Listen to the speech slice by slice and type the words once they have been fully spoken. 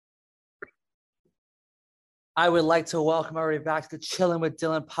I would like to welcome everybody back to the Chilling with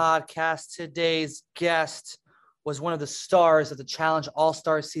Dylan podcast. Today's guest was one of the stars of the Challenge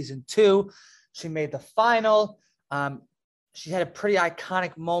All-Stars Season 2. She made the final. She had a pretty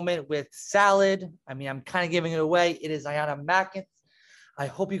iconic moment with Salad. I mean, I'm kind of giving it away. It is Ayanna Mackins. I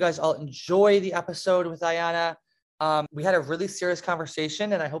hope you guys all enjoy the episode with Ayanna. We had a really serious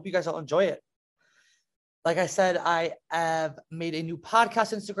conversation, and I hope you guys all enjoy it. Like I said, I have made a new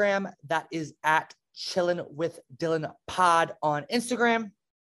podcast Instagram that is at Chilling with Dylan Pod on Instagram.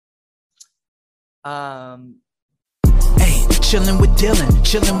 Hey, chilling with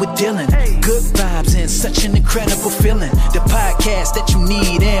Dylan. Hey. Good vibes and such an incredible feeling. The podcast that you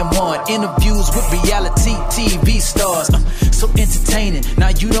need and want. Interviews with reality TV stars. So entertaining. Now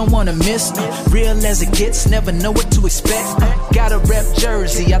you don't want to miss. Real as it gets, never know what to expect. Got a rep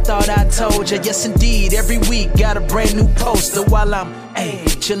jersey, I thought I told ya. Yes, indeed, every week got a brand new poster while I'm,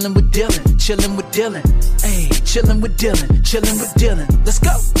 chilling with Dylan. Hey, chilling with Dylan. Let's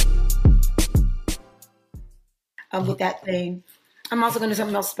go. With that thing. I'm also going to do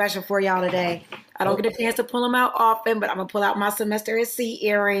something else special for y'all today. I don't get a chance to pull them out often, but I'm going to pull out my semester at sea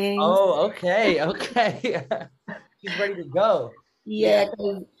earrings. Oh, okay. She's ready to go. Yeah.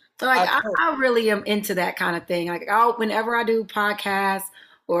 So I really am into that kind of thing. Like, whenever I do podcasts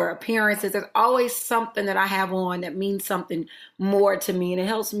or appearances, there's always something that I have on that means something more to me. And it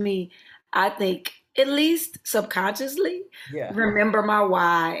helps me, I think, at least subconsciously, remember my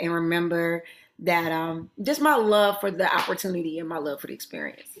why and remember that just my love for the opportunity and my love for the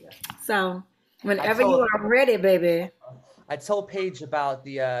experience. So whenever you are ready, baby. I told Paige about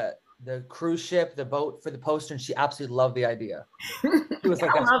the cruise ship, the boat for the poster, and she absolutely loved the idea. She was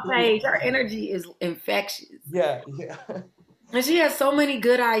like, I love Paige. Her energy is infectious. Yeah. And she has so many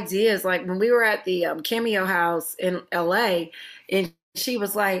good ideas. Like when we were at the Cameo House in LA, and she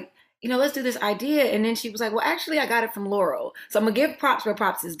was like, let's do this idea. And then she was like, well, actually, I got it from Laurel. So I'm going to give props where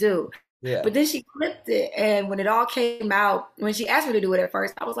props is due. Yeah. But then she flipped it. And when it all came out, when she asked me to do it at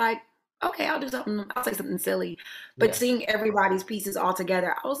first, I was like, okay, I'll say something silly. But seeing everybody's pieces all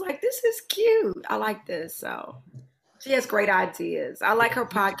together, I was like, this is cute. I like this. So she has great ideas. I like her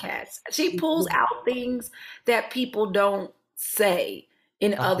podcast. She pulls out things that people don't say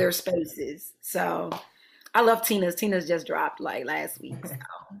in other spaces. So I love Tina's. Tina's just dropped like last week. So.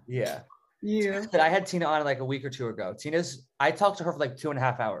 Yeah. But I had Tina on like a week or two ago. I talked to her for like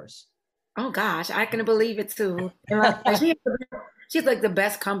 2.5 hours. Oh gosh, I can believe it too. And she's like the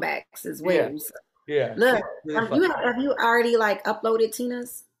best comebacks as well. Yeah. Look, have you already like uploaded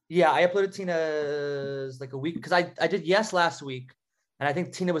Tina's? Yeah, I uploaded Tina's like a week because I did Yes last week, and I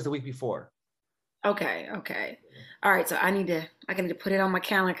think Tina was the week before. Okay. All right, so I need to put it on my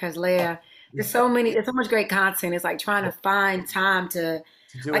calendar because Leah, there's so much great content. It's like trying to find time to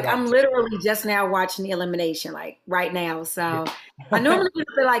like I'm literally just now watching the elimination like right now. So I normally do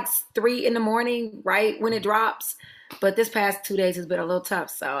it like 3 a.m, right when it drops. But this past 2 days has been a little tough.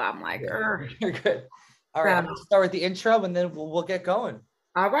 So I'm like, You're good. All right, I'm going to start with the intro and then we'll get going.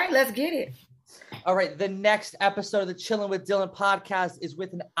 All right, let's get it. All right, the next episode of the Chilling with Dylan podcast is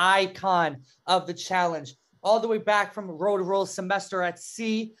with an icon of the challenge. All the way back from Road Roll semester at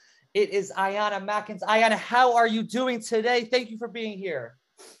sea. It is Ayanna Mackins. Ayanna, how are you doing today? Thank you for being here.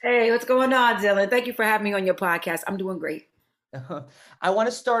 Hey, what's going on, Dylan? Thank you for having me on your podcast. I'm doing great. I want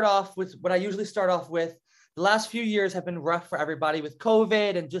to start off with what I usually start off with. The last few years have been rough for everybody with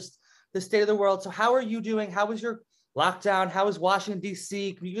COVID and just the state of the world. So how are you doing? How was your lockdown? How was Washington,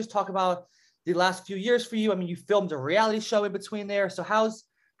 D.C.? Can you just talk about the last few years for you? I mean, you filmed a reality show in between there. So how's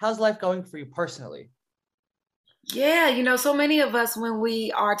life going for you personally? Yeah, so many of us, when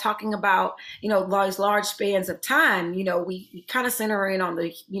we are talking about, those large spans of time, we kind of center in on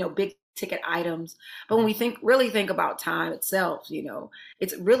the, big ticket items. But when we really think about time itself,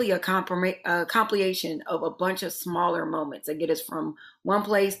 it's really a compilation of a bunch of smaller moments that get us from one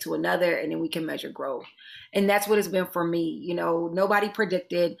place to another, and then we can measure growth. And that's what it's been for me. Nobody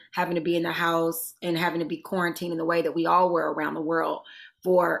predicted having to be in the house and having to be quarantined in the way that we all were around the world.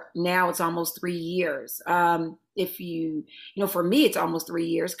 For now, it's almost 3 years. For me, it's almost 3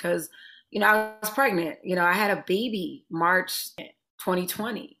 years because, I was pregnant. I had a baby March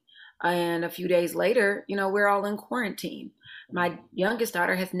 2020. And a few days later, we're all in quarantine. My youngest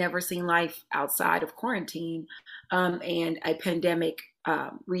daughter has never seen life outside of quarantine and a pandemic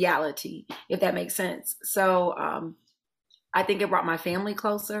reality, if that makes sense. So I think it brought my family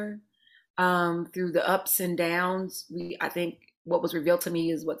closer through the ups and downs. I think what was revealed to me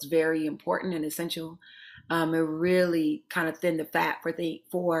is what's very important and essential. It really kind of thinned the fat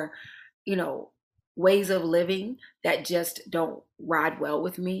for ways of living that just don't ride well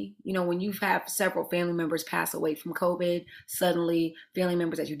with me. You know, when you have several family members pass away from COVID, suddenly family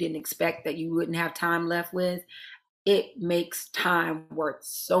members that you didn't expect that you wouldn't have time left with, it makes time worth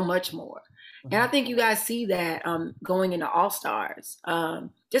so much more. And I think you guys see that going into All Stars.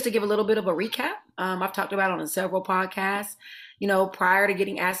 Just to give a little bit of a recap, I've talked about on several podcasts. You know, prior to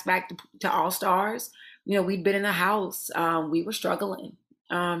getting asked back to All Stars, you know, we'd been in the house. We were struggling.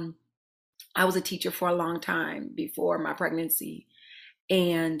 I was a teacher for a long time before my pregnancy,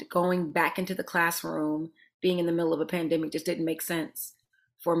 and going back into the classroom, being in the middle of a pandemic, just didn't make sense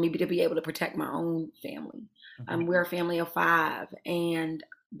for me to be able to protect my own family. We're a family of 5 and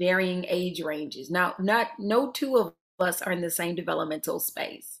varying age ranges. Now, no two of us are in the same developmental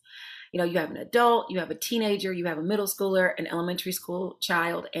space. You know, you have an adult, you have a teenager, you have a middle schooler, an elementary school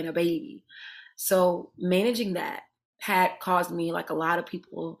child, and a baby. So managing that had caused me, like a lot of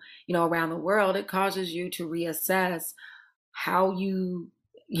people, you know, around the world, it causes you to reassess how you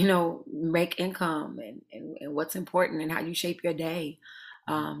know, make income and what's important and how you shape your day.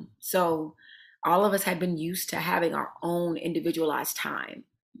 So all of us had been used to having our own individualized time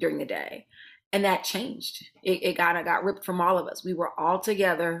during the day. And that changed. It kind of got ripped from all of us. We were all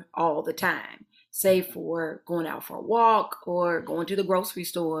together all the time, save for going out for a walk or going to the grocery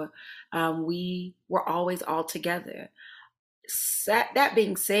store. We were always all together. That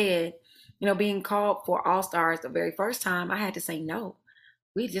being said, you know, being called for All Stars the very first time, I had to say no.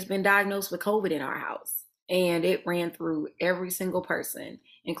 We'd just been diagnosed with COVID in our house, and it ran through every single person,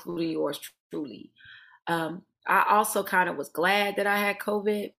 including yours truly. I also kind of was glad that I had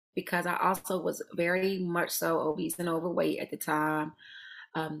COVID because I also was very much so obese and overweight at the time.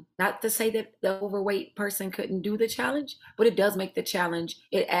 Not to say that the overweight person couldn't do the challenge, but it does make the challenge,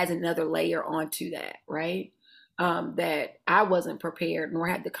 it adds another layer onto that, right? That I wasn't prepared nor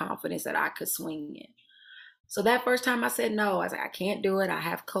had the confidence that I could swing in. So that first time I said no, I was like, I can't do it. I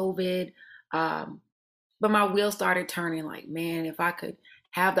have COVID. But my wheels started turning like, man, if I could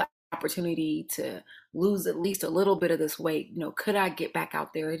have the opportunity to lose at least a little bit of this weight, you know, could I get back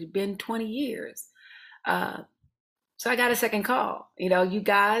out there? It had been 20 years. So I got a second call. You know, you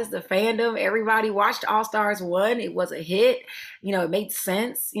guys, the fandom, everybody watched All Stars 1. It was a hit. You know, it made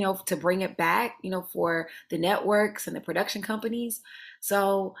sense, you know, to bring it back, you know, for the networks and the production companies.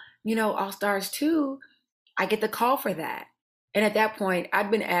 So, you know, All Stars 2, I get the call for that. And at that point,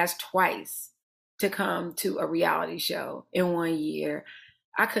 I'd been asked twice to come to a reality show in 1 year.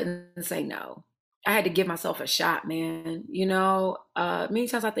 I couldn't say no. I had to give myself a shot, man. You know, many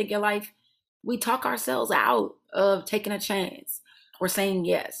times I think in life, we talk ourselves out of taking a chance or saying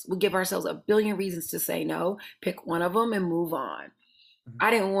yes. We give ourselves a billion reasons to say no, pick one of them and move on.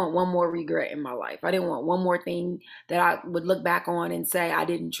 I didn't want one more regret in my life. I didn't want one more thing that I would look back on and say I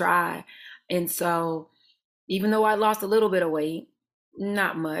didn't try. And so even though I lost a little bit of weight,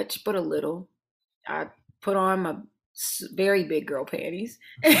 not much, but a little, I put on my very big girl panties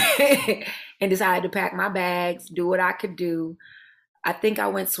and decided to pack my bags, do what I could do. I think I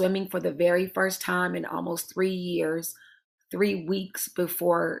went swimming for the very first time in almost 3 years, 3 weeks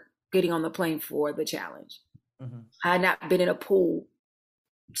before getting on the plane for the challenge. I had not been in a pool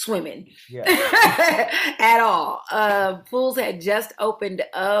swimming at all. Pools had just opened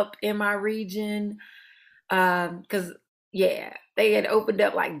up in my region because, they had opened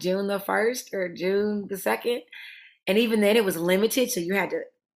up like June the 1st or June the 2nd. And even then it was limited. So you had to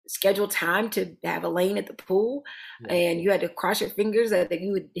schedule time to have a lane at the pool, and you had to cross your fingers that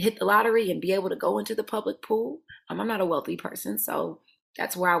you would hit the lottery and be able to go into the public pool. I'm not a wealthy person, so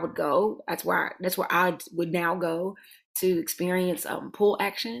that's where I would go. That's where I would now go to experience pool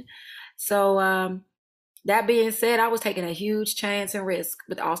action. So that being said, I was taking a huge chance and risk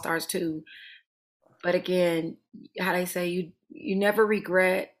with All Stars 2. But again, how they say, you never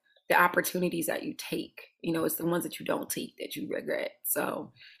regret the opportunities that you take. You know, it's the ones that you don't take that you regret.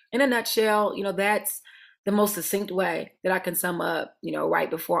 So in a nutshell, you know, that's the most succinct way that I can sum up, you know, right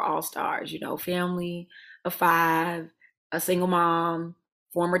before All Stars, you know, family of 5, a single mom,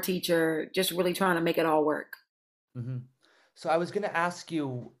 former teacher, just really trying to make it all work. So I was going to ask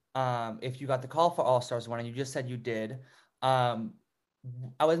you if you got the call for All Stars 1, and you just said you did. I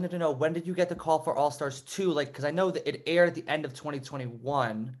wanted to know, when did you get the call for All Stars 2? Like, because I know that it aired at the end of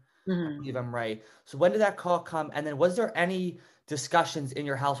 2021. I believe I'm right. So when did that call come? And then was there any discussions in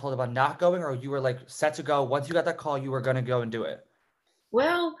your household about not going, or you were like set to go? Once you got that call, you were going to go and do it?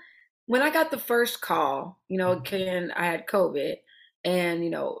 Well, when I got the first call, you know, again, I had COVID and, you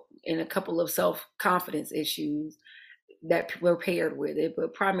know, and a couple of self-confidence issues that were paired with it,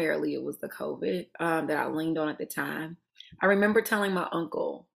 but primarily it was the COVID that I leaned on at the time. I remember telling my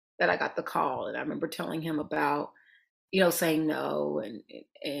uncle that I got the call, and I remember telling him about, saying no,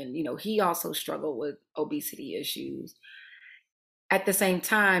 and he also struggled with obesity issues. At the same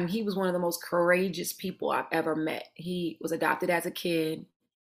time, he was one of the most courageous people I've ever met. He was adopted as a kid,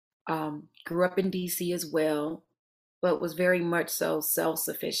 grew up in DC as well, but was very much so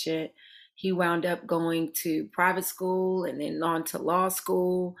self-sufficient. He wound up going to private school and then on to law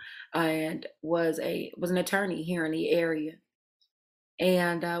school, and was an attorney here in the area,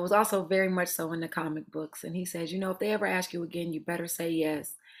 and was also very much so into comic books. And he says, if they ever ask you again, you better say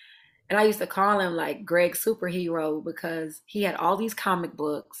yes. And I used to call him like Greg Superhero, because he had all these comic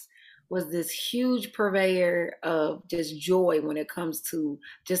books, was this huge purveyor of just joy when it comes to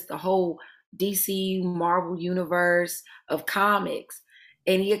just the whole DC Marvel universe of comics.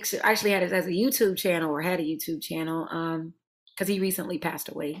 And he actually had it as a YouTube channel, or had a YouTube channel, because he recently passed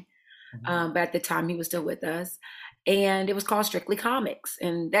away. But at the time he was still with us. And it was called Strictly Comics.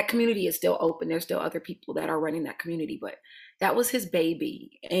 And that community is still open. There's still other people that are running that community, but that was his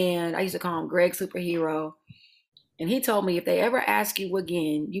baby. And I used to call him Greg Superhero. And he told me, if they ever ask you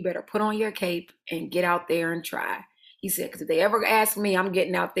again, you better put on your cape and get out there and try. He said, because if they ever ask me, I'm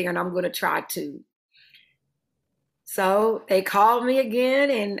getting out there and I'm going to try too. So they called me again,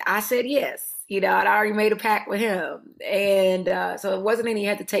 and I said yes. I'd already made a pact with him. And so it wasn't any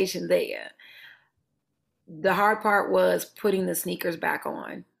hesitation there. The hard part was putting the sneakers back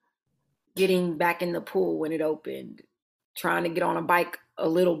on, getting back in the pool when it opened, trying to get on a bike a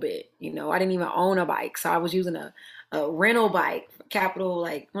little bit. I didn't even own a bike. So I was using a rental bike,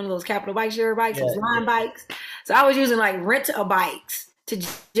 like one of those Capital Bike Share bikes, those line bikes. So I was using like rent-a-bikes to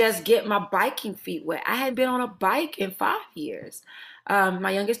just get my biking feet wet. I hadn't been on a bike in 5 years.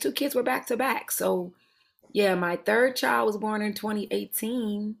 My youngest 2 kids were back to back. So yeah, my third child was born in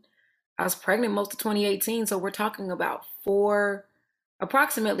 2018. I was pregnant most of 2018. So we're talking about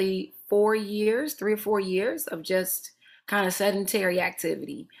approximately 4 years, 3 or 4 years of just kind of sedentary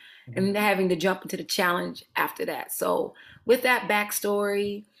activity, and having to jump into the challenge after that. So with that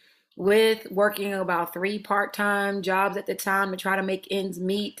backstory, with working about 3 part-time jobs at the time to try to make ends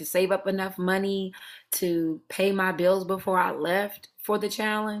meet, to save up enough money to pay my bills before I left for the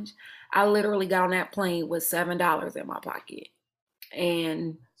challenge, I literally got on that plane with $7 in my pocket.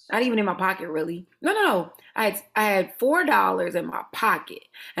 And not even in my pocket, really. No. I had $4 in my pocket,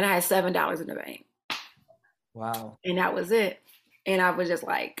 and I had $7 in the bank. Wow. And that was it. And I was just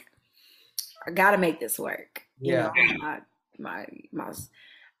like, I gotta make this work. Yeah.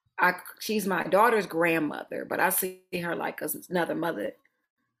 She's my daughter's grandmother, but I see her like another mother.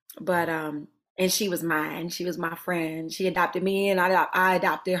 But and she was mine. She was my friend. She adopted me, and I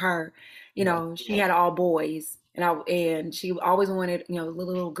adopted her. She had all boys, and she always wanted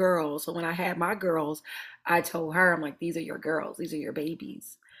little girls. So when I had my girls, I told her, I'm like, these are your girls. These are your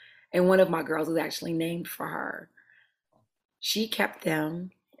babies. And one of my girls was actually named for her. She kept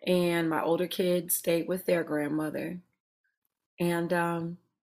them, and my older kids stayed with their grandmother. And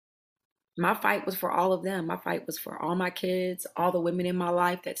my fight was for all of them. My fight was for all my kids, all the women in my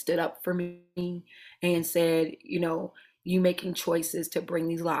life that stood up for me and said, you making choices to bring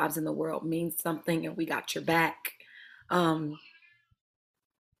these lives in the world means something, and we got your back.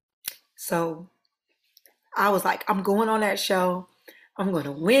 So I was like, I'm going on that show. I'm going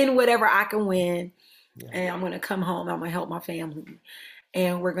to win whatever I can win. Yeah. And I'm going to come home. I'm going to help my family.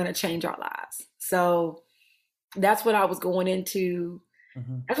 And we're going to change our lives. So that's what I was going into.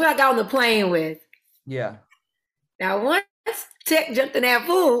 That's what I got on the plane with. Yeah. Now, once Tech jumped in that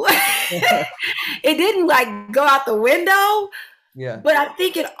pool, it didn't like go out the window. Yeah. But I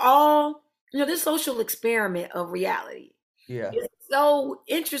think it all, this social experiment of reality. Yeah. It's so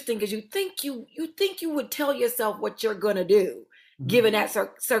interesting because you think you would tell yourself what you're going to do, given that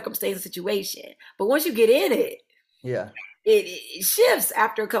circumstance and situation. But once you get in it, it shifts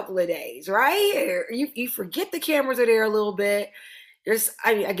after a couple of days, right? You forget the cameras are there a little bit.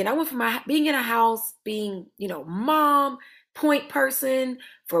 I went from being in a house, being, mom, point person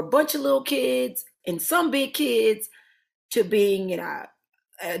for a bunch of little kids and some big kids, to being in a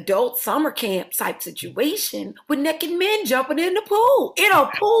adult summer camp type situation with naked men jumping in the pool,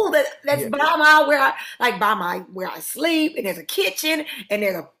 that's by where I sleep, and there's a kitchen, and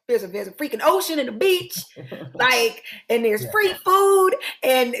there's a freaking ocean and a beach, and there's free food,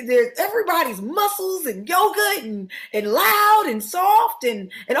 and there's everybody's muscles and yoga and loud and soft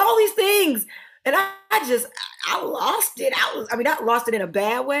and all these things. And I lost it. I lost it in a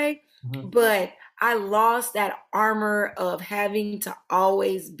bad way, but I lost that armor of having to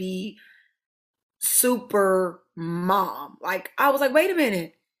always be super mom. I was like, wait a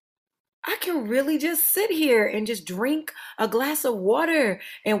minute. I can really just sit here and just drink a glass of water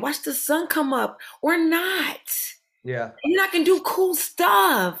and watch the sun come up or not. Yeah. And I can do cool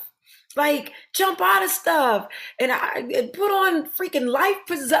stuff. Like jump out of stuff and put on freaking life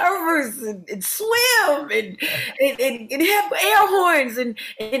preservers and swim and have air horns and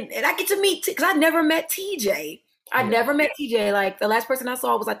I get to meet because I never met TJ. I never met TJ. Like the last person I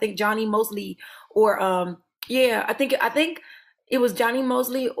saw was I think Johnny Mosley or yeah, I think it was Johnny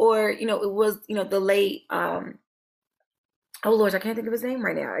Mosley or it was the late oh Lord, I can't think of his name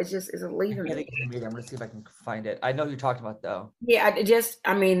right now. It's leaving me. I'm gonna see if I can find it. I know who you're talking about though. Yeah, it's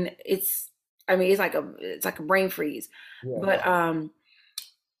like a brain freeze. Yeah. But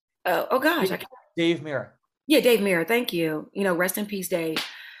oh gosh, Dave Mirra. Yeah, Dave Mirra. Thank you. Rest in peace, Dave.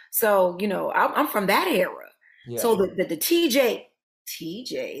 So I'm from that era. Yeah. So the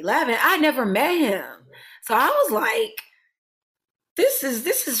TJ Lavin, I never met him. So I was like, this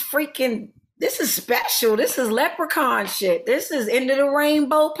is freaking. This is special. This is leprechaun shit. This is end of the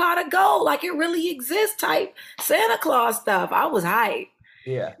rainbow pot of gold. Like it really exists type Santa Claus stuff. I was hyped.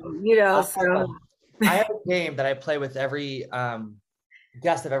 Yeah. So I have a game that I play with every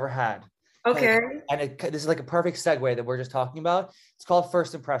guest I've ever had. Okay. And this is like a perfect segue that we're just talking about. It's called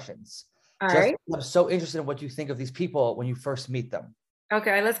First Impressions. All right. I'm so interested in what you think of these people when you first meet them.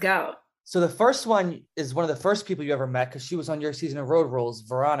 Okay, let's go. So the first one is one of the first people you ever met because she was on your season of Road Rules,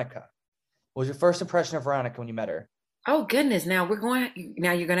 Veronica. What was your first impression of Veronica when you met her? Oh goodness! Now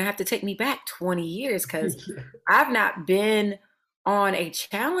you're gonna have to take me back 20 years because I've not been on a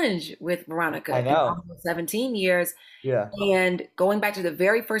challenge with Veronica in almost 17 years. Yeah. And going back to the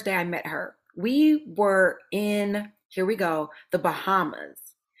very first day I met her, we were in the Bahamas.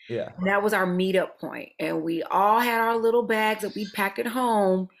 Yeah. And that was our meetup point, and we all had our little bags that we packed at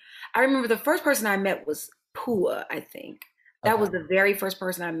home. I remember the first person I met was Pua. I think that was the very first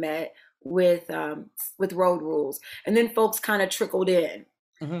person I met with Road Rules, and then folks kind of trickled in.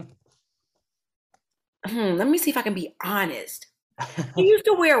 Mm-hmm. Let me see if I can be honest. She used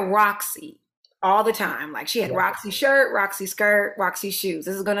to wear Roxy all the time. Like she had Roxy shirt, Roxy skirt, Roxy shoes.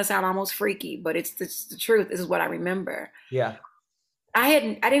 This is gonna sound almost freaky, but it's the truth. This is what I remember. Yeah.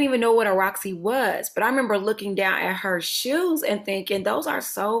 I didn't even know what a Roxy was, but I remember looking down at her shoes and thinking, those are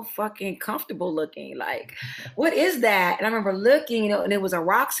so fucking comfortable looking. Like, what is that? And I remember looking, and it was a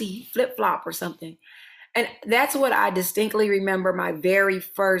Roxy flip flop or something. And that's what I distinctly remember my very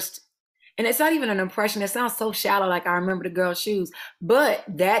first, and it's not even an impression. It sounds so shallow. Like I remember the girl's shoes, but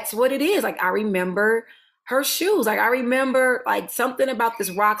that's what it is. Like I remember her shoes. Like I remember like something about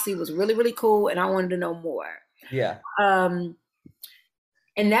this Roxy was really, really cool. And I wanted to know more. Yeah.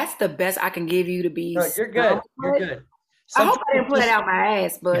 And that's the best I can give you to be. No, you're good. You're good. I hope I didn't put it out my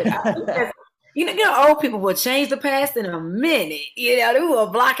ass, but old people will change the past in a minute. They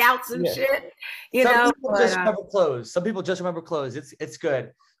will block out some shit. Some people just remember clothes. Some people just remember clothes. It's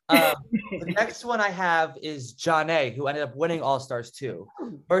good. The next one I have is Janae, who ended up winning All Stars 2.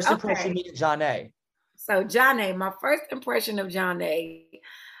 First impression meeting Janae. So Janae, my first impression of Janae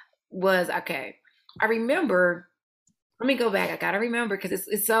was I remember. Let me go back. I gotta remember because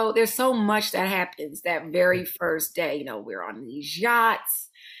there's so much that happens that very first day. We're on these yachts,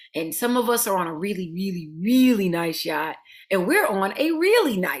 and some of us are on a really, really, really nice yacht, and we're on a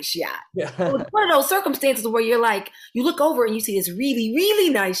really nice yacht. Yeah. So it's one of those circumstances where you're like, you look over and you see this really, really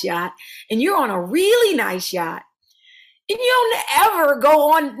nice yacht, and you're on a really nice yacht, and you don't ever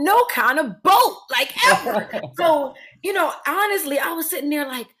go on no kind of boat, like ever. So, honestly, I was sitting there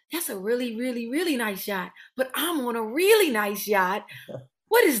like, that's a really, really, really nice yacht, but I'm on a really nice yacht.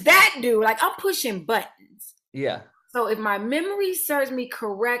 What does that do? Like I'm pushing buttons. Yeah. So if my memory serves me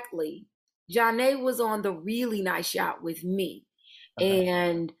correctly, Janae was on the really nice yacht with me.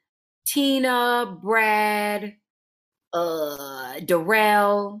 And Tina, Brad,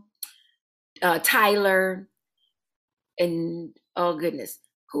 Darrell, Tyler, and oh goodness,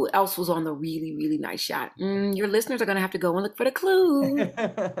 who else was on the really, really nice yacht? Your listeners are going to have to go and look for the clues.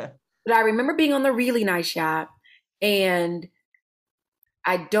 But I remember being on the really nice yacht, and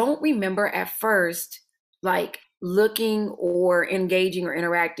I don't remember at first, like, looking or engaging or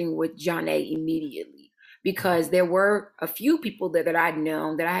interacting with Janae immediately, because there were a few people that I'd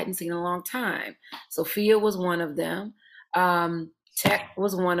known that I hadn't seen in a long time. Sophia was one of them. Tech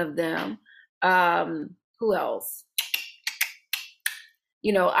was one of them. Who else?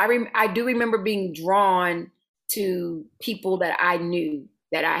 I do remember being drawn to people that I knew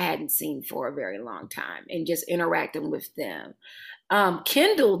that I hadn't seen for a very long time and just interacting with them.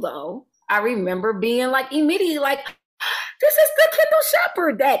 Kendall, though, I remember being like immediately like, this is the Kendall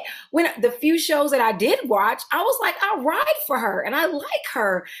Shepard that when the few shows that I did watch, I was like, I ride for her and I like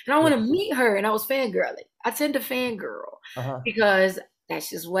her and I want to meet her. And I was fangirling. I tend to fangirl because that's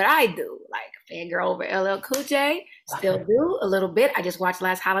just what I do. Like fangirl over LL Cool J, still do a little bit. I just watched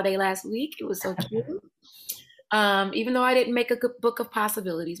Last Holiday last week. It was so cute. Even though I didn't make a good book of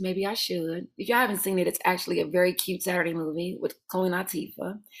possibilities, maybe I should. If you haven't seen it, it's actually a very cute Saturday movie with Queen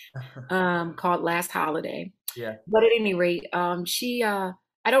Latifah called Last Holiday. Yeah. But at any rate, I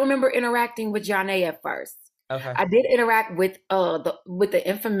don't remember interacting with Janae at first. Okay. I did interact with the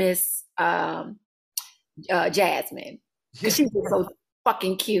infamous Jasmine because she was so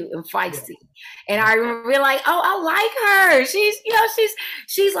fucking cute and feisty. And I remember like, oh, I like her.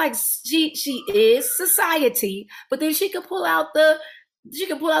 She's like she is society, but then she could pull out the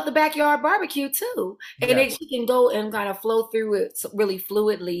backyard barbecue too. And then she can go and kind of flow through it really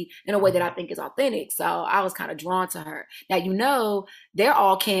fluidly in a way that I think is authentic. So I was kind of drawn to her. Now, they're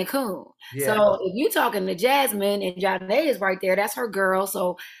all Cancun. Yeah. So if you're talking to Jasmine and Janae is right there, that's her girl.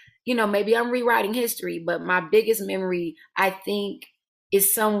 So, maybe I'm rewriting history, but my biggest memory, I think,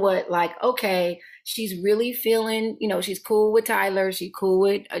 is somewhat like, okay, she's really feeling, she's cool with Tyler. She's cool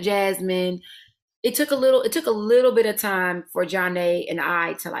with Jasmine. It took a little bit of time for Janae and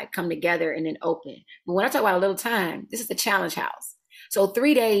I to like come together and then open. But when I talk about a little time, this is the challenge house. So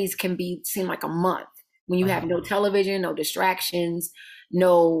 3 days can seem like a month when you have no television, no distractions,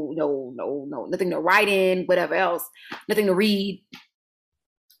 no, nothing to write in, whatever else, nothing to read.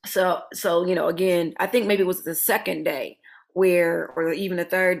 So, again, I think maybe it was the second day or even the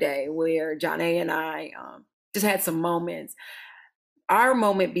third day where Janae and I just had some moments. Our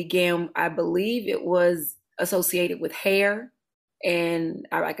moment began, I believe it was associated with hair, and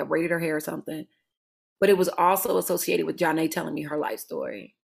I braided her hair or something, but it was also associated with Janae telling me her life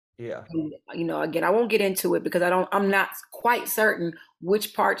story. Yeah. And, again, I won't get into it because I'm not quite certain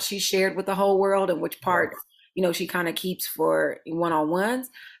which part she shared with the whole world and which part, she kind of keeps for one-on-ones.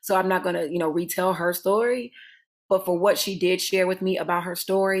 So I'm not going to, retell her story. But for what she did share with me about her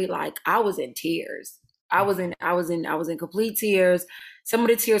story, like I was in tears. I was in complete tears. Some of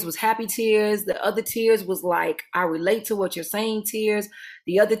the tears was happy tears. The other tears was like, I relate to what you're saying tears.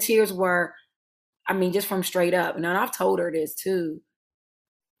 The other tears were, just from straight up. And I've told her this too.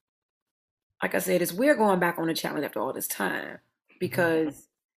 Like I said, it's weird going back on the challenge after all this time because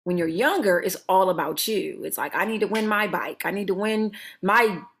when you're younger, it's all about you. It's like, I need to win my bike. I need to win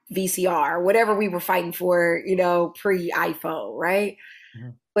my VCR, whatever we were fighting for, pre-iPhone, right? Mm-hmm.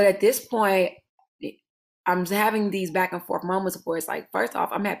 But at this point, I'm having these back and forth moments where it's like, first off,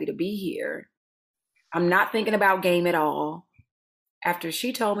 I'm happy to be here. I'm not thinking about game at all. After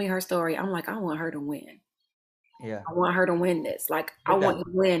she told me her story, I'm like, I want her to win. Yeah. I want her to win this. Like, I want you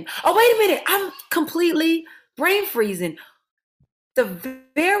to win. Oh, wait a minute. I'm completely brain freezing. The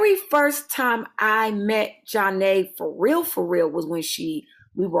very first time I met Janae for real was when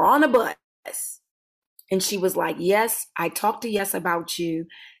we were on a bus and she was like, yes, I talked to Yes about you.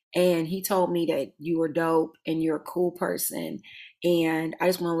 And he told me that you were dope and you're a cool person. And I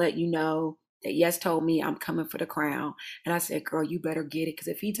just want to let you know that Yes told me I'm coming for the crown. And I said, girl, you better get it. Because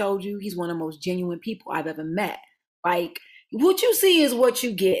if he told you, he's one of the most genuine people I've ever met. Like, what you see is what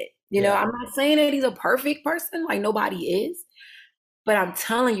you get. I'm not saying that he's a perfect person. Like, nobody is. But I'm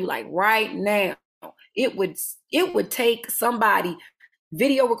telling you, like, right now, it would take somebody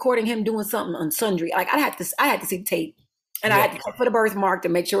video recording him doing something on Sundry. Like, I had to see the tape. And I had to check for the birthmark to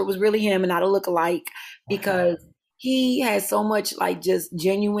make sure it was really him and not a lookalike, because he has so much like just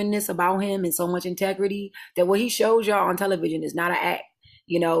genuineness about him and so much integrity that what he shows y'all on television is not an act.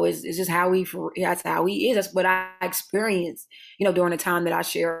 It's just that's how he is. That's what I experienced, during the time that I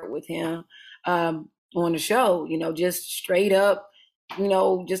shared with him on the show, just straight up,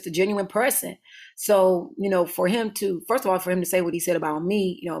 just a genuine person. So, for him to say what he said about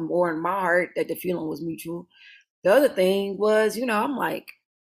me, more in my heart that the feeling was mutual. The other thing was, I'm like,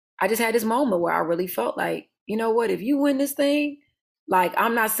 I just had this moment where I really felt like, you know what, if you win this thing, like,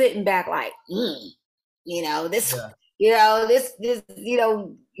 I'm not sitting back like, this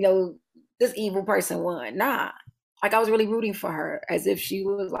evil person won. Nah, like I was really rooting for her as if she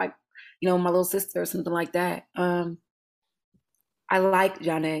was like, my little sister or something like that. I like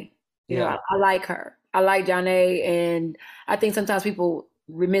Janae. I like her. I like Janae, and I think sometimes people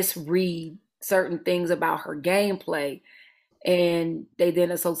misread certain things about her gameplay, and they then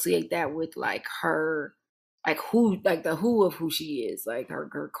associate that with like her, like the who of who she is, like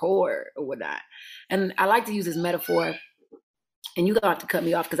her core or whatnot. And I like to use this metaphor, and you got to cut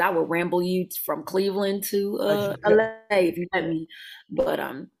me off because I will ramble you from Cleveland to LA if you let me. But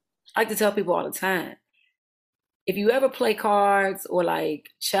I like to tell people all the time, if you ever play cards or like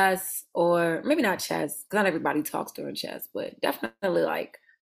chess, or maybe not chess, 'cause not everybody talks during chess, but definitely like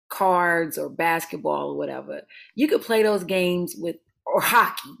cards or basketball or whatever, you could play those games with, or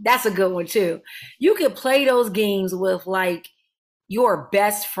hockey. That's a good one too. You could play those games with like your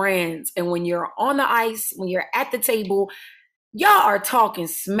best friends. And when you're on the ice, when you're at the table, y'all are talking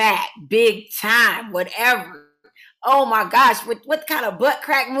smack, big time, whatever. Oh my gosh, what kind of butt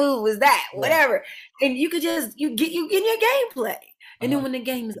crack move was that? Yeah. Whatever. And you could just you get in your gameplay. And then Uh-huh. when the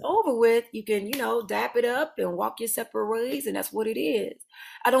game is over with, you can, dap it up and walk your separate ways, and that's what it is.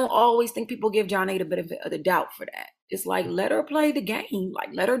 I don't always think people give John A the benefit of the doubt for that. It's like, let her play the game. Like,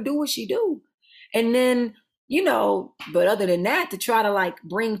 let her do what she do. And then, but other than that, to try to like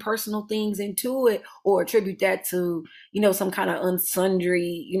bring personal things into it or attribute that to, some kind of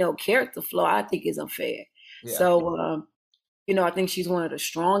unsundry, character flaw, I think is unfair. Yeah. So, I think she's one of the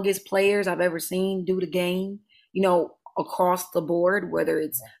strongest players I've ever seen do the game, across the board, whether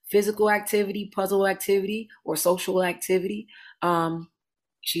it's physical activity, puzzle activity, or social activity.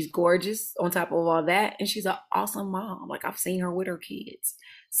 She's gorgeous on top of all that. And she's an awesome mom. Like, I've seen her with her kids.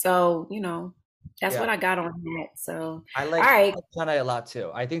 So, that's Yeah. what I got on that. So, I all like right. Janae a lot too.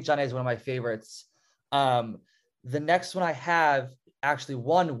 I think Janae is one of my favorites. The next one I have actually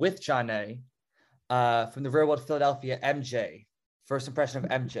one with Janae, from the Real World Philadelphia, MJ. First impression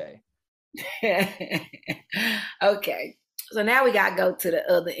of MJ. Okay. So now we got to go to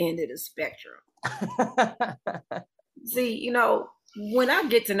the other end of the spectrum. See, when I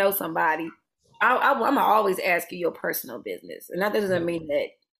get to know somebody, I'm going to always ask you your personal business. And that doesn't mean that,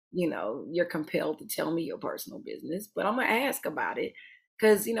 you're compelled to tell me your personal business, but I'm going to ask about it.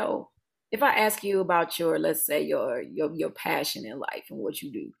 Because, if I ask you about let's say your passion in life and what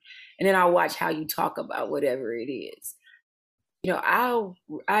you do, and then I'll watch how you talk about whatever it is,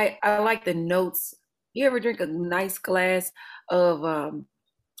 I like the notes. You ever drink a nice glass of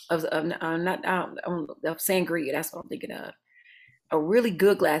of sangria? That's what I'm thinking of. A really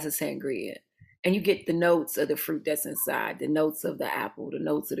good glass of sangria, and you get the notes of the fruit that's inside, the notes of the apple, the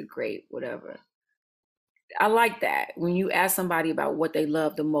notes of the grape, whatever. I like that when you ask somebody about what they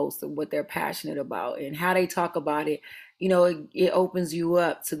love the most and what they're passionate about and how they talk about it. It opens you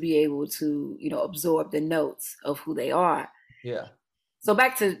up to be able to absorb the notes of who they are. Yeah. So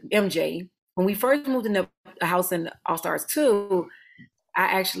back to MJ. When we first moved in the house in All Stars 2, I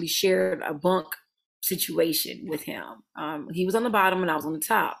actually shared a bunk situation with him. He was on the bottom and I was on the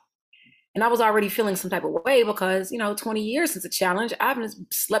top. And I was already feeling some type of way because, 20 years since the challenge, I haven't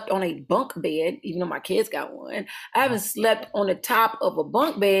slept on a bunk bed, even though my kids got one. I haven't slept on the top of a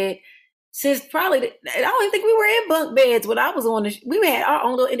bunk bed since probably, I don't even think we were in bunk beds when I was on we had our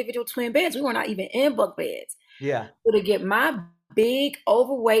own little individual twin beds. We were not even in bunk beds. Yeah. So to get my big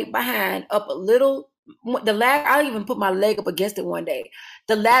overweight behind up a little, the ladder, I even put my leg up against it one day.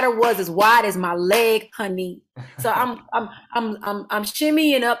 The ladder was as wide as my leg, honey. So I'm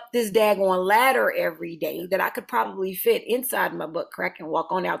shimmying up this daggone ladder every day that I could probably fit inside my butt crack and walk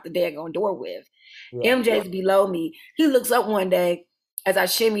on out the daggone door with. Yeah. MJ's below me. He looks up one day as I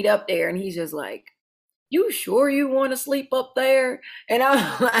shimmied up there, and he's just like, "You sure you want to sleep up there?" And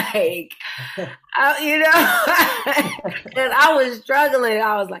I'm like, and I was struggling.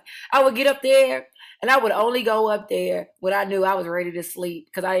 I was like, I would get up there and I would only go up there when I knew I was ready to sleep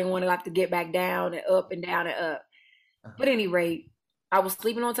because I didn't want to have to get back down and up and down and up. Uh-huh. But at any rate, I was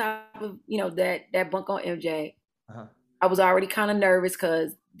sleeping on top of, that bunk on MJ. Uh-huh. I was already kind of nervous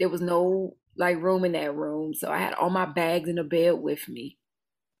because there was no room in that room. So I had all my bags in the bed with me.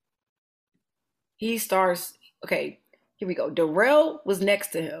 He starts, okay, here we go. Darrell was next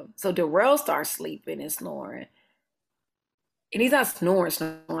to him. So Darrell starts sleeping and snoring. And he's not snoring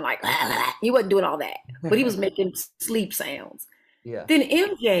like, he wasn't doing all that. But he was making sleep sounds. Yeah. Then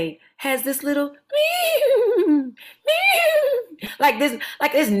MJ has this little, like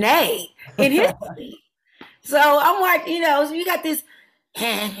this neigh in his sleep. So I'm like, so you got this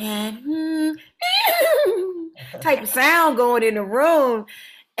type of sound going in the room.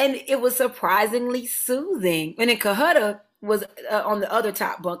 And it was surprisingly soothing. And then Kahutta was on the other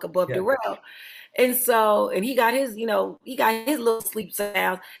top bunk above Darrell. And so, and he got his little sleep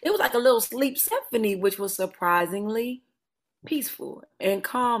sounds. It was like a little sleep symphony, which was surprisingly peaceful and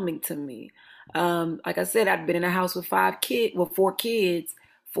calming to me. Like I said, I'd been in a house with 4 kids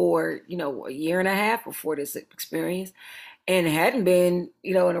for, a year and a half before this experience. And hadn't been,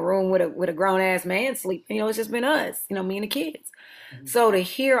 in a room with a grown ass man sleeping. It's just been us, me and the kids. Mm-hmm. So to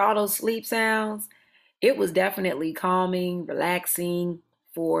hear all those sleep sounds, it was definitely calming, relaxing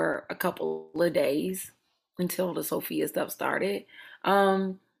for a couple of days until the Sophia stuff started.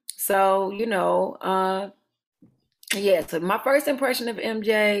 So, Yeah, so my first impression of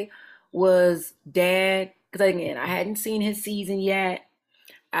MJ was dad. Because again, I hadn't seen his season yet.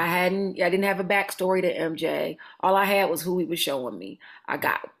 I didn't have a backstory to MJ. All I had was who he was showing me. I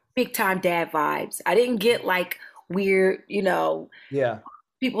got big time dad vibes. I didn't get like weird, Yeah.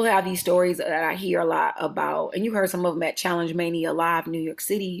 people have these stories that I hear a lot about, and you heard some of them at Challenge Mania Live New York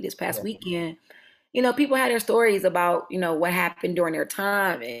City this past Yeah. weekend. People had their stories about, what happened during their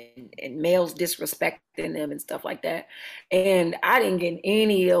time and males disrespecting them and stuff like that. And I didn't get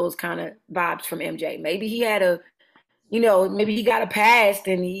any of those kind of vibes from MJ. Maybe he had maybe he got a past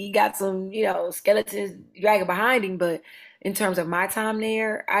and he got some, skeletons dragging behind him. But in terms of my time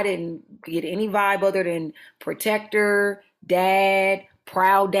there, I didn't get any vibe other than protector, dad,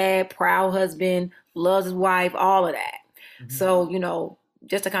 proud husband, loves his wife, all of that. Mhm. So,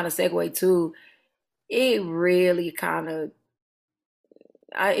 just to kind of segue too, it really kind of,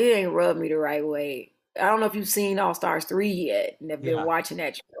 it ain't rubbed me the right way. I don't know if you've seen All Stars 3 yet and have been Yeah. watching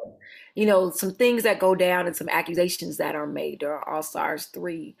that show. Some things that go down and some accusations that are made during All Stars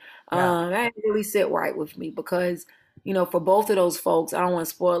 3. Yeah. That didn't really sit right with me because, for both of those folks, I don't want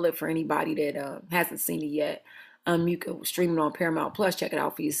to spoil it for anybody that hasn't seen it yet. You can stream it on Paramount Plus, check it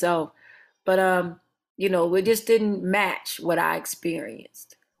out for yourself. But it just didn't match what I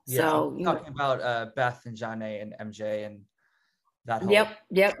experienced. Yeah. So, I'm talking about Beth and Janae and MJ and that whole.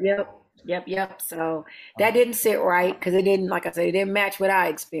 Yep. So that didn't sit right because it didn't, like I said, it didn't match what I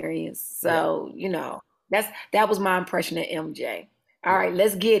experienced. So, that was my impression of MJ. All right,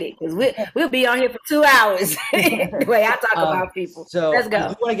 let's get it because we'll be on here for 2 hours. The way I talk about people. So Let's go. I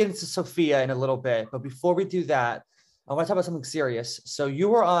do want to get into Sophia in a little bit, but before we do that, I want to talk about something serious. So you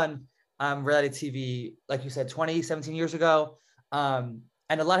were on reality TV, like you said, 20, 17 years ago.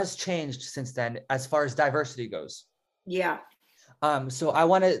 And a lot has changed since then as far as diversity goes. Yeah. So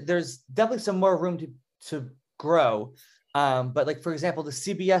there's definitely some more room to grow. But like, for example, the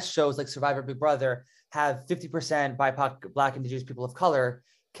CBS shows like Survivor, Big Brother have 50% BIPOC, Black, Indigenous people of color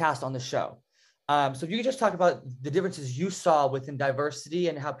cast on the show. So if you could just talk about the differences you saw within diversity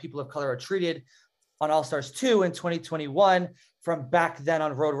and how people of color are treated on All Stars 2 in 2021 from back then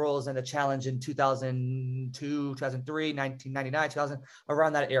on Road Rules and the Challenge in 2002, 2003, 1999, 2000,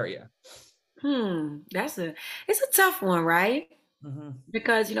 around that area. It's a tough one, right? Mm-hmm.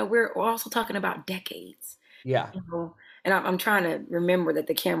 Because, we're also talking about decades. Yeah. And I'm trying to remember that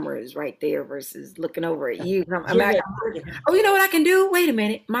the camera is right there versus looking over at you. Oh, you know what I can do? Wait a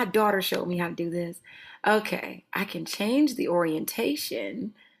minute. My daughter showed me how to do this. Okay. I can change the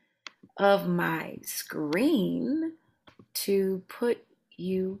orientation of my screen to put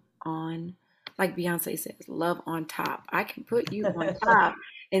you on, like Beyonce says, love on top. I can put you on top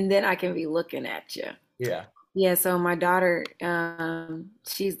and then I can be looking at you. Yeah. Yeah. So my daughter,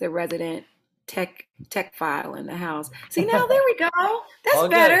 she's the resident tech file in the house. See, now there we go. That's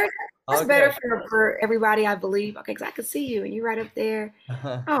Okay. better. That's Okay. better for everybody, I believe. Okay, because I could see you and you're right up there.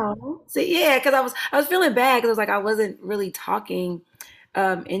 Oh, see, yeah, because I was feeling bad because I was like I wasn't really talking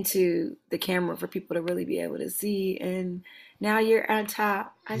into the camera for people to really be able to see, and now you're on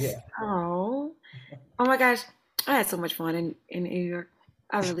top. Oh my gosh, I had so much fun in New York.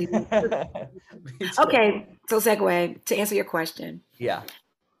 I really did. Okay, so segue to answer your question. Yeah.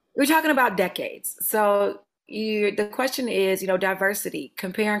 We're talking about decades. So the question is, diversity,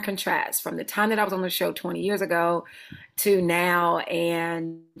 compare and contrast from the time that I was on the show 20 years ago to now,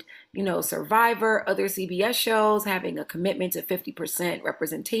 and, Survivor, other CBS shows having a commitment to 50%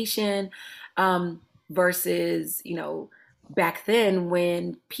 representation versus, back then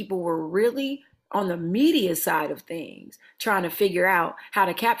when people were really on the media side of things, trying to figure out how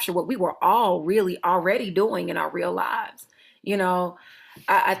to capture what we were all really already doing in our real lives.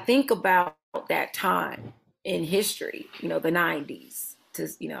 I think about that time in history, the 90s,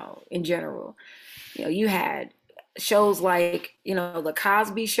 in general. You had shows like, The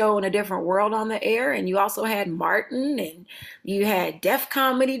Cosby Show and A Different World on the air, and you also had Martin, and you had Def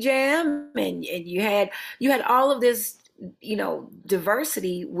Comedy Jam, and you had all of this,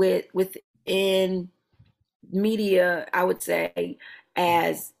 diversity within media, I would say,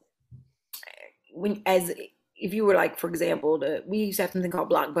 as if you were like, for example, we used to have something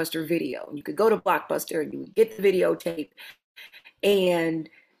called Blockbuster Video. And you could go to Blockbuster and you would get the videotape. And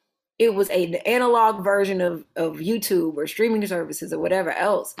it was an analog version of YouTube or streaming services or whatever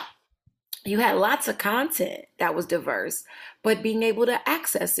else. You had lots of content that was diverse, but being able to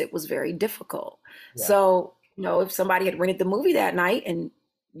access it was very difficult. Yeah. So, if somebody had rented the movie that night and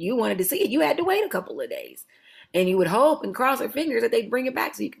you wanted to see it, you had to wait a couple of days. And you would hope and cross your fingers that they'd bring it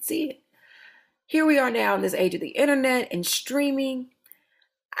back so you could see it. Here we are now in this age of the internet and streaming.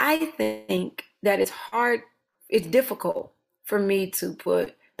 I think that it's hard it's difficult for me to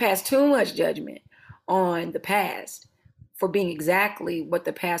pass too much judgment on the past for being exactly what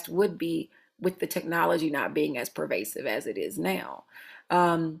the past would be with the technology not being as pervasive as it is now.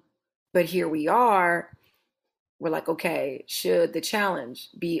 But here we are. We're like, okay, should the challenge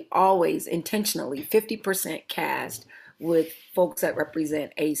be always intentionally 50% cast with folks that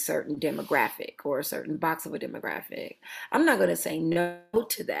represent a certain demographic or a certain box of a demographic? I'm not going to say no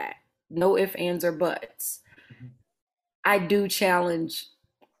to that. No ifs, ands, or buts. I do challenge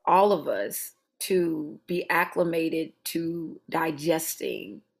all of us to be acclimated to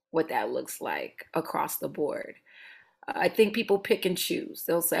digesting what that looks like across the board. I think people pick and choose.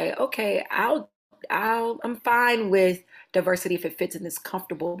 They'll say, okay, I'm fine with diversity if it fits in this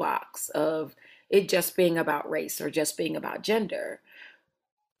comfortable box of it just being about race or just being about gender.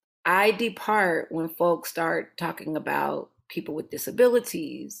 I depart when folks start talking about people with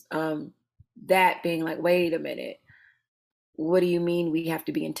disabilities, that being like, wait a minute, what do you mean we have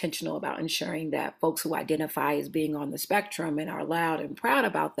to be intentional about ensuring that folks who identify as being on the spectrum and are loud and proud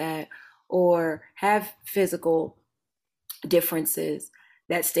about that, or have physical differences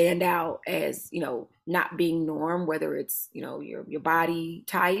that stand out as, not being norm, whether it's, your body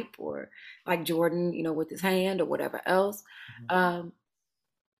type or like Jordan, with his hand or whatever else.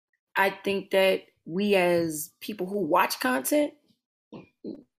 I think that we as people who watch content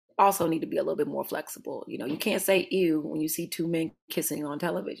also need to be a little bit more flexible. You can't say ew when you see two men kissing on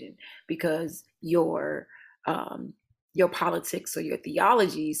television because your politics or your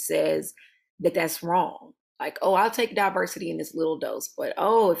theology says that that's wrong. Like, oh, I'll take diversity in this little dose, but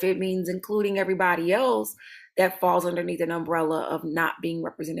if it means including everybody else, that falls underneath an umbrella of not being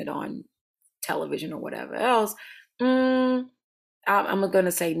represented on television or whatever else. I'm going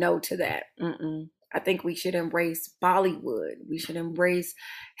to say no to that. I think we should embrace Bollywood. We should embrace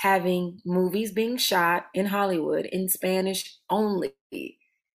having movies being shot in Hollywood in Spanish only,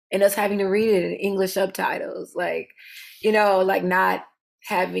 and us having to read it in English subtitles. Like, like not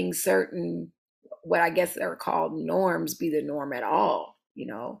having certain, what I guess are called norms, be the norm at all.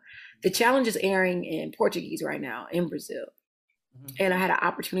 The challenge is airing in Portuguese right now in Brazil. And I had an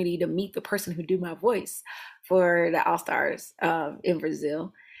opportunity to meet the person who do my voice for the All Stars in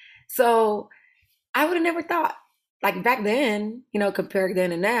Brazil. So I would have never thought, like back then, compared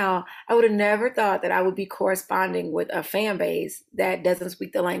then and now, I would have never thought that I would be corresponding with a fan base that doesn't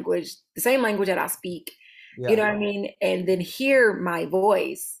speak the same language that I speak. Yeah. You know what I mean? And then hear my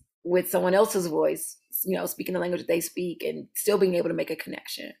voice with someone else's voice, speaking the language that they speak and still being able to make a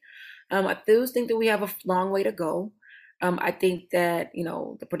connection. I do think that we have a long way to go. I think that,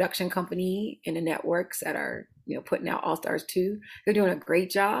 the production company and the networks that are, putting out All Stars 2, they're doing a great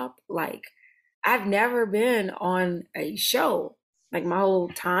job. Like, I've never been on a show, like my whole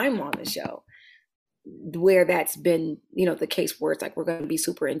time on the show, where that's been, the case where it's like, we're going to be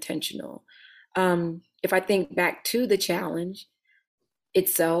super intentional. If I think back to the challenge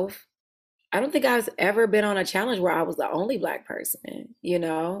itself, I don't think I've ever been on a challenge where I was the only Black person,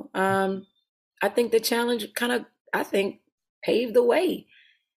 I think the challenge paved the way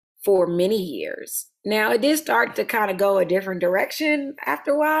for many years. Now, it did start to kind of go a different direction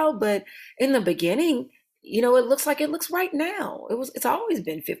after a while, but in the beginning, it looks right now. It's always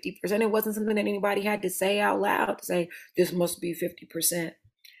been 50%. It wasn't something that anybody had to say out loud to say, this must be 50%.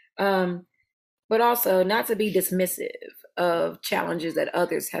 But also not to be dismissive of challenges that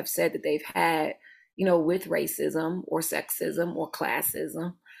others have said that they've had, with racism or sexism or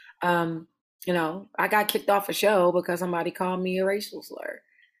classism. I got kicked off a show because somebody called me a racial slur.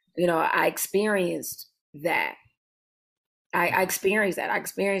 I experienced that. I experienced that. I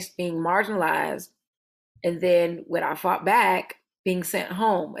experienced being marginalized. And then when I fought back, being sent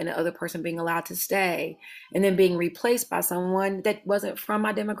home and the other person being allowed to stay, and then being replaced by someone that wasn't from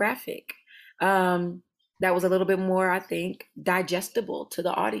my demographic. That was a little bit more, I think, digestible to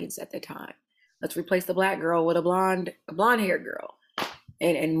the audience at the time. Let's replace the Black girl with a blonde haired girl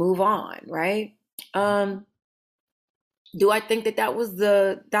and move on, right? Do I think that was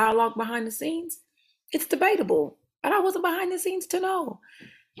the dialogue behind the scenes? It's debatable, but I wasn't behind the scenes to know.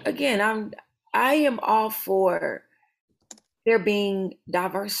 Again, I am all for there being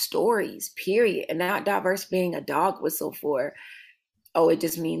diverse stories, period, and not diverse being a dog whistle for, it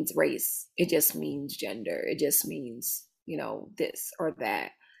just means race. It just means gender. It just means, this or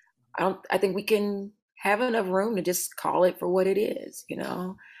that. I think we can have enough room to just call it for what it is,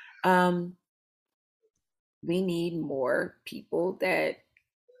 we need more people that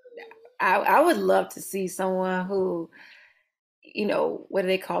I would love to see someone who, what do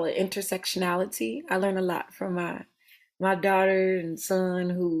they call it? Intersectionality. I learned a lot from my daughter and son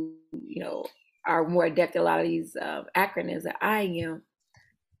who, are more adept at a lot of these acronyms than I am.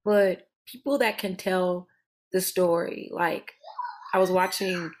 But people that can tell the story, like I was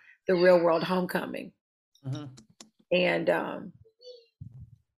watching The Real World Homecoming, Mm-hmm. and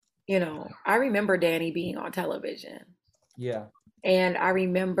I remember Danny being on television, Yeah. and I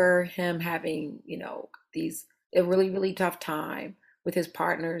remember him having, these a really, really tough time with his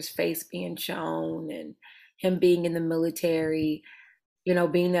partner's face being shown and him being in the military,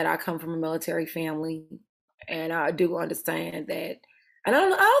 being that I come from a military family, and I do understand that. And I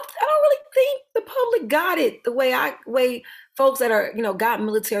don't really think the public got it the way folks that are, got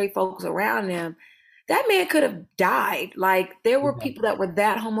military folks around them. That man could have died. Like there were Yeah. people that were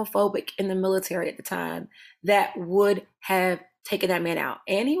that homophobic in the military at the time that would have taken that man out.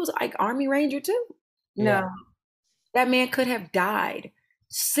 And he was like Army Ranger too. Yeah. No, that man could have died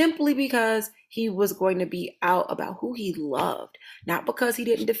simply because he was going to be out about who he loved, not because he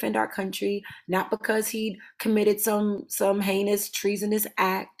didn't defend our country, not because he'd committed some heinous treasonous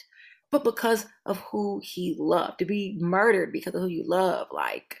act, but because of who he loved. To be murdered because of who you love,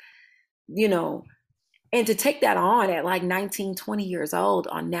 like, and to take that on at like 19, 20 years old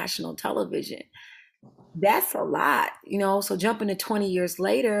on national television, that's a lot, So jumping to 20 years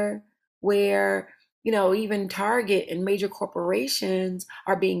later, where, even Target and major corporations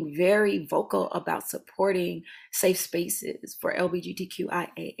are being very vocal about supporting safe spaces for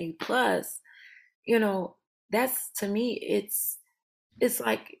LGBTQIAA plus, that's to me, it's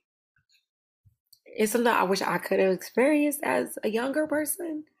like, it's something I wish I could have experienced as a younger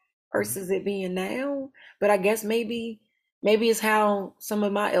person versus it being now. But I guess maybe it's how some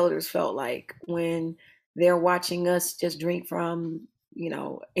of my elders felt like when they're watching us just drink from,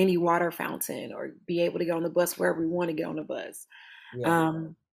 any water fountain or be able to get on the bus wherever we want to get on the bus. Yeah.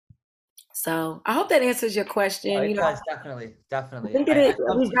 So I hope that answers your question. Oh, it does, definitely. I think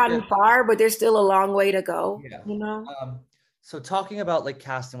we've gotten far, but there's still a long way to go. Yeah. So talking about like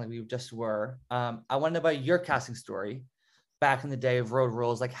casting, like we just were, I want to know about your casting story back in the day of Road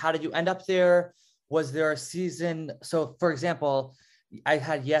Rules. Like, how did you end up there? Was there a season? So, for example, I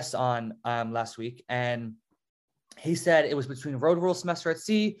had Yes on last week, and he said it was between Road Rules Semester at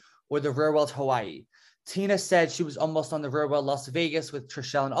Sea or the Real World Hawaii. Tina said she was almost on the Real World Las Vegas with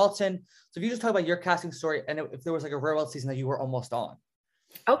Trishelle and Alton. So if you just talk about your casting story and if there was like a Real World season that you were almost on.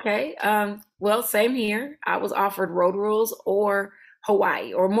 Okay. Well, same here. I was offered Road Rules or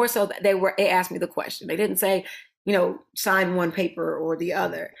Hawaii, or more so they asked me the question. They didn't say, sign one paper or the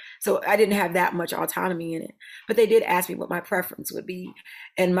other. So I didn't have that much autonomy in it. But they did ask me what my preference would be.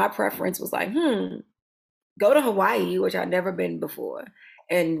 And my preference was like, go to Hawaii, which I'd never been before,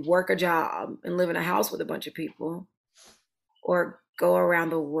 and work a job and live in a house with a bunch of people, or go around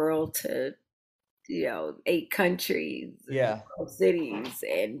the world to, 8 countries, 12 cities,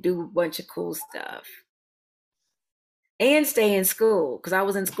 and do a bunch of cool stuff. And stay in school, because I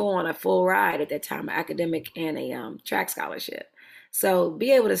was in school on a full ride at that time, an academic and a track scholarship. So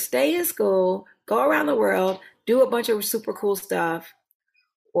be able to stay in school, go around the world, do a bunch of super cool stuff,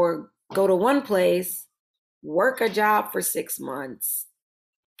 or go to one place, work a job for 6 months,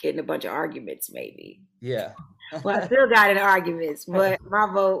 get in a bunch of arguments maybe. Yeah. Well, I still got in arguments, but my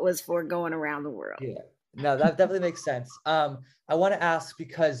vote was for going around the world. Yeah. No, that definitely makes sense. I want to ask,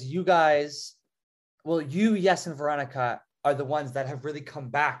 because you guys, well, you, Yes, and Veronica are the ones that have really come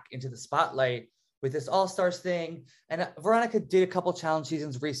back into the spotlight with this All-Stars thing. And Veronica did a couple challenge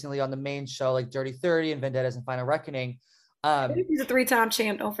seasons recently on the main show, like Dirty 30 and Vendettas and Final Reckoning. She's a 3-time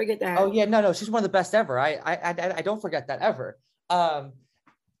champ. Don't forget that. Oh yeah, no, she's one of the best ever. I don't forget that ever.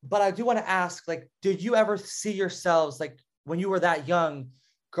 But I do want to ask, like, did you ever see yourselves, like, when you were that young,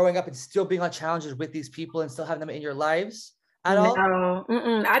 growing up and still being on challenges with these people and still having them in your lives at all? No,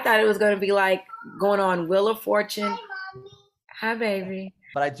 I thought it was going to be like going on Wheel of Fortune. Hi, baby.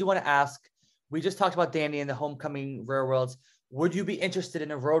 But I do want to ask, we just talked about Danny and the Homecoming Real Worlds. Would you be interested in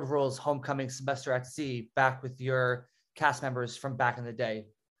a Road Rules Homecoming Semester at Sea back with your cast members from back in the day?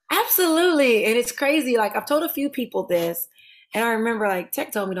 Absolutely. And it's crazy. Like, I've told a few people this, and I remember, like,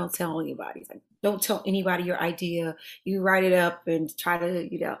 Tech told me don't tell anybody. It's like, don't tell anybody your idea. You write it up and try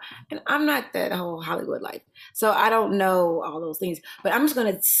to, and I'm not that whole Hollywood life. So I don't know all those things, but I'm just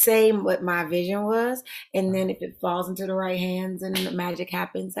going to say what my vision was. And then if it falls into the right hands and the magic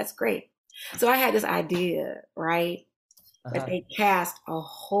happens, that's great. So I had this idea, right? That they cast a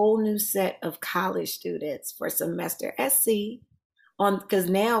whole new set of college students for Semester at Sea. Because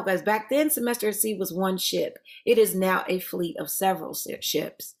back then Semester at Sea was one ship. It is now a fleet of several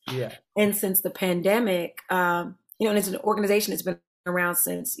ships. Yeah. And since the pandemic, and it's an organization that's been around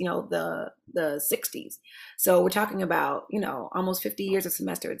since, the 60s. So we're talking about, almost 50 years of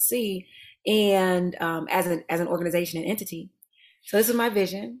Semester at Sea. and as an organization and entity. So this is my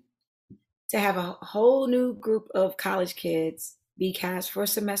vision, to have a whole new group of college kids be cast for a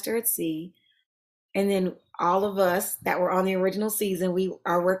semester at sea. And then all of us that were on the original season, we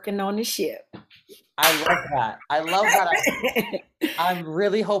are working on the ship. I love that. I love that. I'm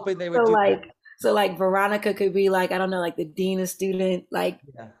really hoping they would So do like, that. so like Veronica could be like, I don't know, like the dean of student like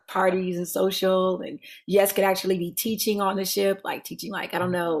Yeah. parties and social, and Yes could actually be teaching on the ship, like teaching like, I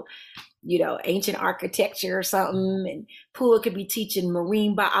don't know, ancient architecture or something, and Pua could be teaching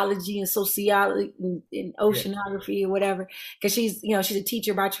marine biology and sociology and Yeah. oceanography or whatever, because she's a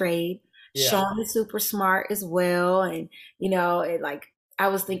teacher by trade. Yeah. Sean is super smart as well, and like I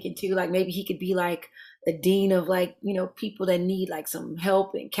was thinking too, like maybe he could be like the dean of like people that need like some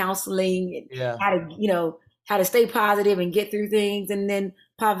help and counseling and Yeah. how to stay positive and get through things. And then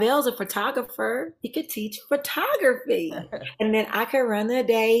Pavel's a photographer. He could teach photography. And then I could run the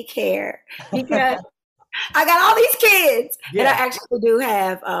daycare because I got all these kids. And I Yeah. actually do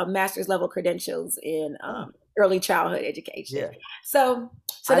have master's level credentials in early childhood education. Yeah. So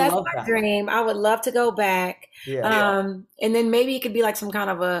I that's love my that. dream. I would love to go back. Yeah. And then maybe it could be like some kind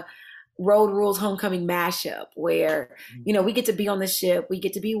of a Road Rules Homecoming mashup where, we get to be on the ship. We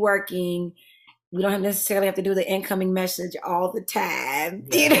get to be working. We don't necessarily have to do the incoming message all the time,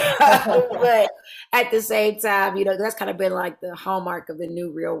 but at the same time, that's kind of been like the hallmark of the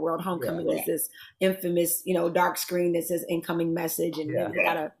new Real World Homecoming is this infamous, dark screen that says incoming message. And then we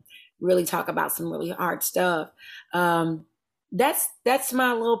got to really talk about some really hard stuff. That's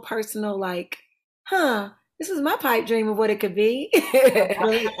my little personal, like, this is my pipe dream of what it could be.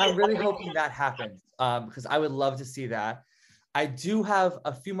 I'm really hoping that happens because I would love to see that. I do have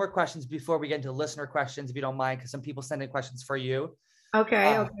a few more questions before we get into listener questions, if you don't mind, because some people send in questions for you.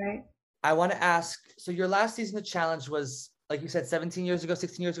 Okay. I want to ask, so your last season of Challenge was, like you said, 17 years ago,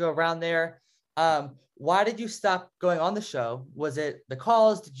 16 years ago, around there. Why did you stop going on the show? Was it the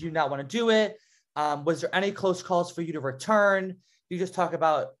calls? Did you not want to do it? Was there any close calls for you to return? You just talk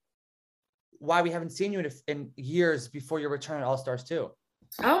about why we haven't seen you in years before your return at All Stars 2.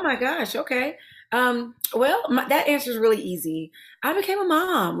 Oh my gosh. Okay. Well, that answer is really easy. I became a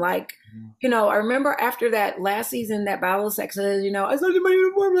mom. Like, I remember after that last season, that Battle of Sexes, I started my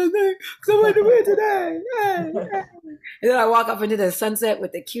uniform last night because I wanted to wear today. And then I walk up into the sunset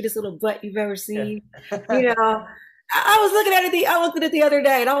with the cutest little butt you've ever seen. I was looking at it. I looked at it the other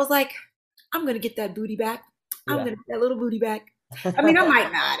day and I was like, I'm going to get that booty back. I'm going to get that little booty back. I mean, I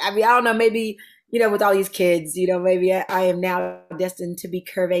might not. I mean, I don't know. Maybe, with all these kids, maybe I am now destined to be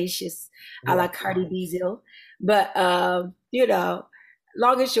curvaceous, a la Cardi B. But, long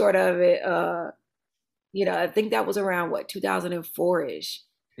and short of it, I think that was around 2004-ish.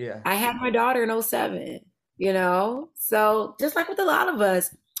 Yeah. I had my daughter in 2007, So just like with a lot of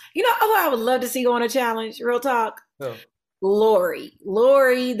us, I would love to see you on a challenge, real talk. Oh. Lori,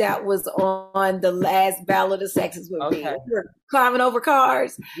 that was on the last Battle of the Sexes with me. We were climbing over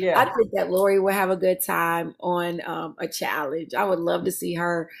cars. Yeah. I think that Lori would have a good time on a challenge. I would love to see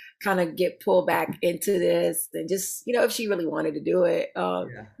her kind of get pulled back into this and just, if she really wanted to do it.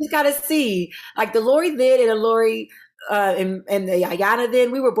 Just got to see. Like the Lori then and the Lori and the Ayana then,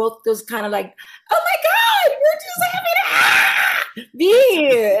 we wbe both those kind of like, oh my God, we're just having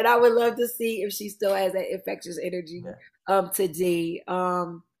and I would love to see if she still has that infectious energy today.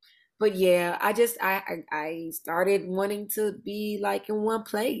 But yeah, I started wanting to be like in one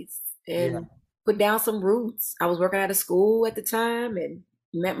place and put down some roots. I was working at a school at the time and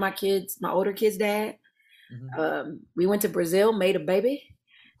met my older kids' dad. We went to Brazil, made a baby,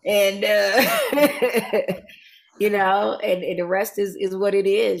 and and the rest is what it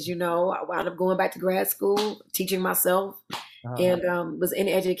is. I wound up going back to grad school, teaching myself, and was in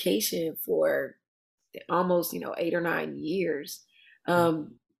education for almost 8 or 9 years, and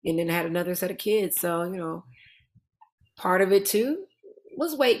then had another set of kids. So part of it too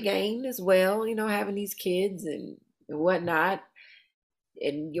was weight gain as well. Having these kids and whatnot,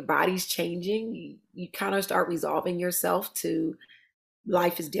 and your body's changing. You kind of start resolving yourself to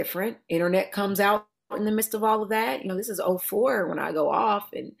life is different. Internet comes out in the midst of all of that. This is 2004 when I go off,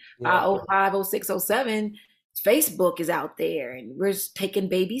 and by 2005, 2006, 2007, Facebook is out there, and we're taking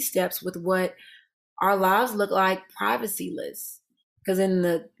baby steps with what our lives look like privacyless. Because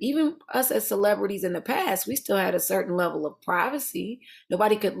even us as celebrities in the past, we still had a certain level of privacy.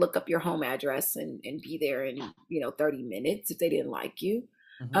 Nobody could look up your home address and be there in 30 minutes if they didn't like you.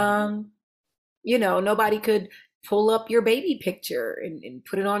 Nobody could pull up your baby picture and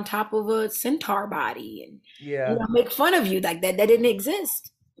put it on top of a centaur body and make fun of you. Like that didn't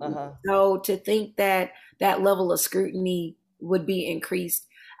exist. So to think that level of scrutiny would be increased,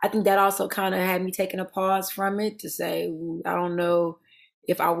 I think that also kind of had me taking a pause from it to say, I don't know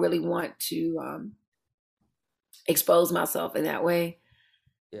if I really want to expose myself in that way.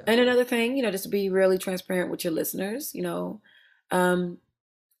 Yeah. And another thing, just to be really transparent with your listeners, um,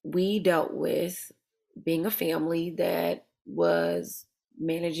 we dealt with being a family that was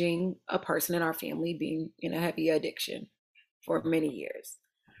managing a person in our family being in a heavy addiction for many years.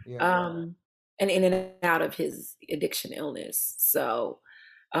 Yeah. And in and out of his addiction illness. So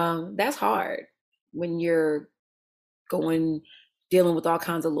that's hard when you're dealing with all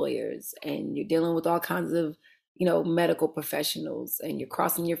kinds of lawyers and you're dealing with all kinds of, medical professionals, and you're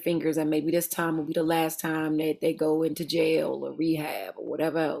crossing your fingers and maybe this time will be the last time that they go into jail or rehab or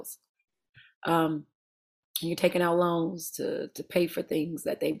whatever else. And you're taking out loans to pay for things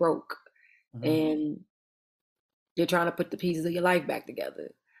that they broke. Mm-hmm. And you're trying to put the pieces of your life back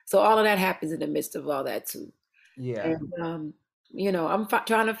together. So all of that happens in the midst of all that too. Yeah. And, I'm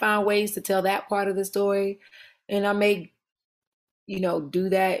trying to find ways to tell that part of the story. And I may, do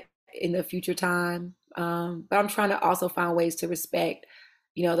that in the future time. But I'm trying to also find ways to respect,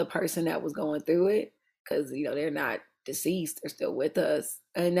 the person that was going through it, because, they're not deceased, they're still with us.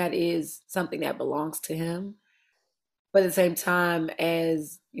 And that is something that belongs to him. But at the same time,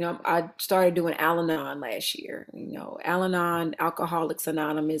 as I started doing Al-Anon last year. Al-Anon, Alcoholics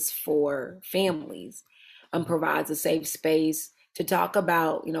Anonymous for families, provides a safe space to talk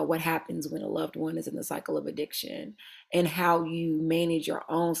about, what happens when a loved one is in the cycle of addiction and how you manage your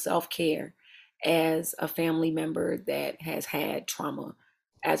own self-care as a family member that has had trauma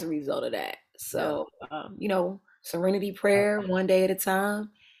as a result of that. So, serenity prayer, one day at a time.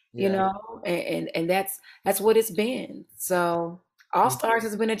 And that's what it's been. So All Stars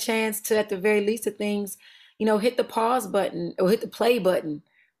has been a chance to, at the very least of things, hit the pause button or hit the play button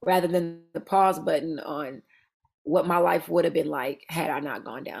rather than the pause button on what my life would have been like had I not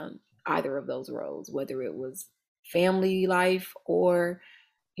gone down either of those roads, whether it was family life or,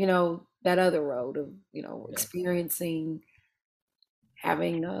 that other road of, experiencing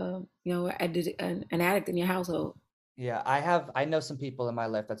having, an addict in your household. Yeah, I know some people in my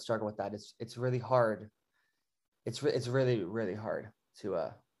life that struggle with that. It's really hard. It's really, really hard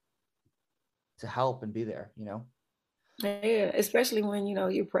to help and be there, Yeah, especially when,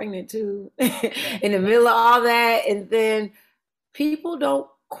 you're pregnant too, in the middle of all that. And then people don't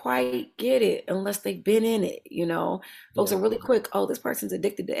quite get it unless they've been in it, Folks are really quick. Oh, this person's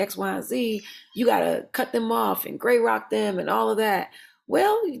addicted to X, Y, and Z. You got to cut them off and gray rock them and all of that.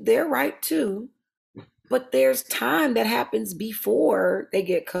 Well, they're right too. But there's time that happens before they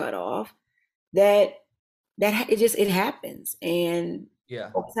get cut off that it happens. And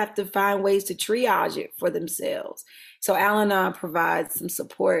folks have to find ways to triage it for themselves. So Al-Anon provides some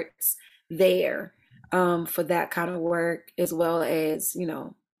supports there for that kind of work, as well as,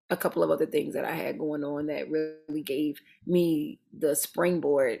 a couple of other things that I had going on that really gave me the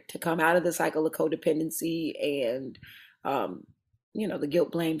springboard to come out of the cycle of codependency and, the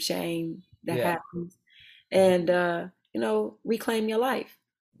guilt, blame, shame that happens. And, reclaim your life.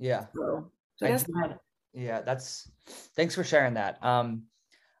 Yeah. So that's that. Yeah, thanks for sharing that.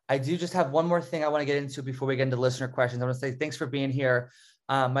 I do just have one more thing I want to get into before we get into listener questions. I want to say thanks for being here.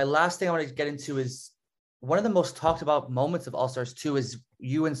 My last thing I want to get into is one of the most talked about moments of All Stars 2 is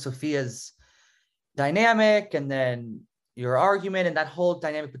you and Sophia's dynamic, and then your argument and that whole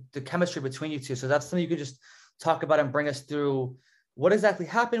dynamic, the chemistry between you two. So that's something you could just talk about and bring us through. What exactly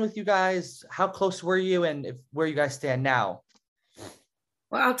happened with you guys? How close were you, and where you guys stand now?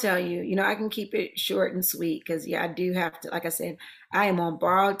 Well, I'll tell you, I can keep it short and sweet because, I do have to, like I said, I am on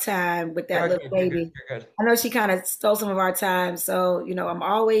borrowed time with that little baby. You're good. I know she kind of stole some of our time. So, I'm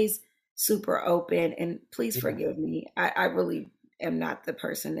always super open, and please forgive me. I really am not the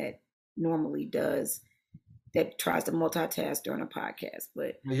person that normally tries to multitask during a podcast,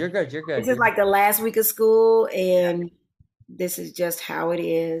 but you're good. You're good. This is like the last week of school, and this is just how it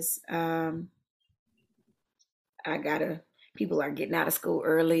is. People are getting out of school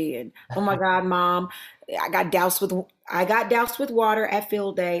early, and oh my God, Mom, I got doused with water at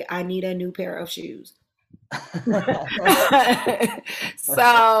field day. I need a new pair of shoes.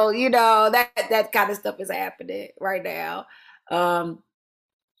 So, that kind of stuff is happening right now.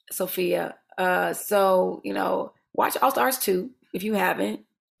 Sophia. So, watch All Stars 2 if you haven't.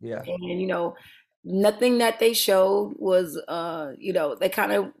 Yeah. And, nothing that they showed was, they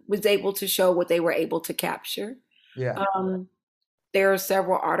kind of was able to show what they were able to capture. Yeah. There are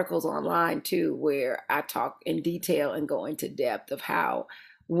several articles online too where I talk in detail and go into depth of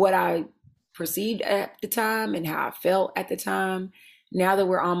what I perceived at the time and how I felt at the time. Now that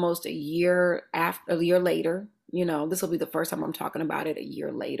we're almost a year later, this will be the first time I'm talking about it a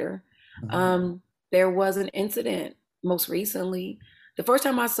year later. Mhm. There was an incident most recently. The first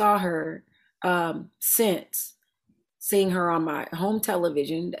time I saw her, since seeing her on my home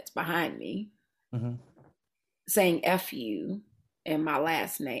television that's behind me, Mhm. saying F you and my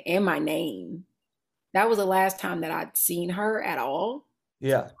last name and my name. That was the last time that I'd seen her at all.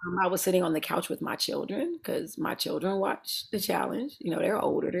 Yeah. I was sitting on the couch with my children because my children watch the challenge. They're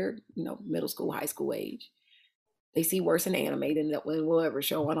older, they're, middle school, high school age. They see worse in anime than that we'll ever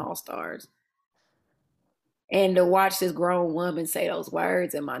show on All Stars. And to watch this grown woman say those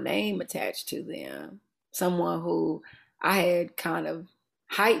words and my name attached to them, someone who I had kind of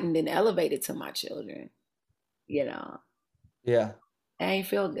heightened and elevated to my children, you know, Yeah. I ain't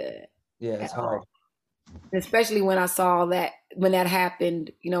feel good Yeah. at It's hard. all. Especially when I saw that when that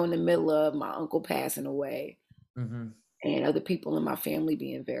happened, in the middle of my uncle passing away Hmm. and other people in my family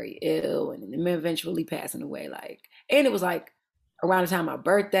being very ill and then eventually passing away. And it was around the time of my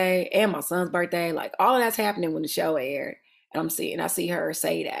birthday and my son's birthday, all of that's happening when the show aired. And I see her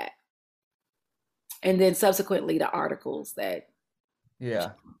say that. And then subsequently the articles that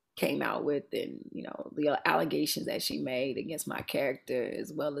Yeah. came out with and, the allegations that she made against my character,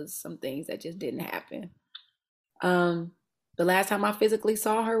 as well as some things that just didn't happen. The last time I physically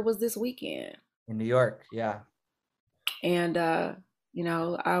saw her was this weekend. In New York. Yeah. And,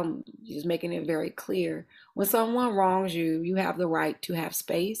 I'm just making it very clear. When someone wrongs you, you have the right to have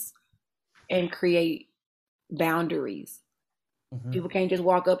space and create boundaries. Hmm. People can't just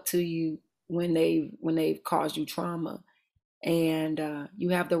walk up to you when they've caused you trauma. And you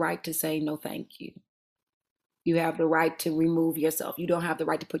have the right to say no, thank you. You have the right to remove yourself. You don't have the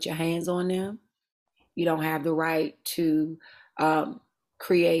right to put your hands on them. You don't have the right to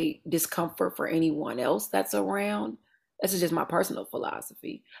create discomfort for anyone else that's around. This is just my personal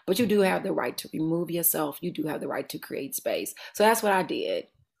philosophy. But you do have the right to remove yourself. You do have the right to create space. So that's what I did.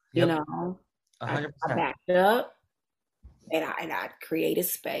 Yep. I 100%. backed up and I created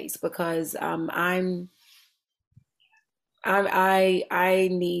space because I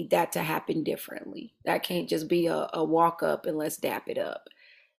need that to happen differently. That can't just be a walk up and let's dap it up.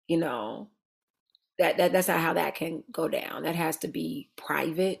 You know, that's not how that can go down. That has to be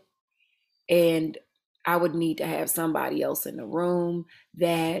private. And I would need to have somebody else in the room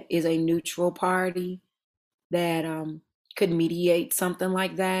that is a neutral party that could mediate something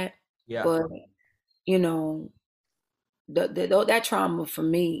like that. Yeah. But you know, that trauma for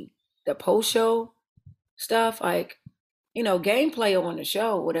me, the post show stuff, gameplay on the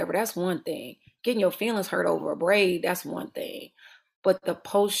show, whatever, that's one thing. Getting your feelings hurt over a braid, that's one thing. But the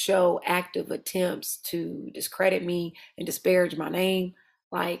post show active attempts to discredit me and disparage my name,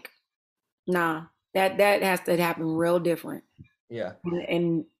 nah, that has to happen real different. Yeah.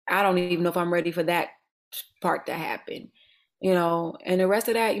 And I don't even know if I'm ready for that part to happen. And the rest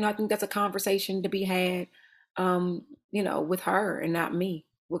of that, I think that's a conversation to be had, with her and not me.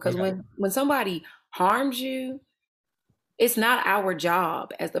 Because Yeah. when somebody harms you, it's not our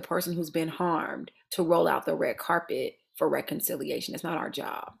job as the person who's been harmed to roll out the red carpet for reconciliation. It's not our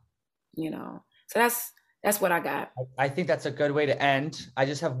job. So that's what I got. I think that's a good way to end. I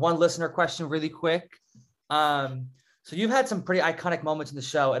just have one listener question really quick. So you've had some pretty iconic moments in the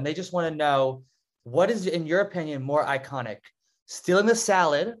show, and they just want to know, what is, in your opinion, more iconic? Stealing the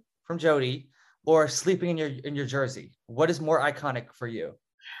salad from Jody or sleeping in your jersey? What is more iconic for you?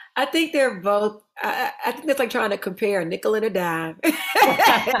 I think they're both. I think that's like trying to compare a nickel and a dime.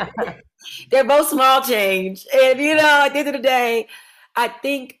 They're both small change, and at the end of the day, I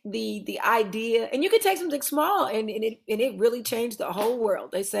think the idea, and you can take something small, and it really changed the whole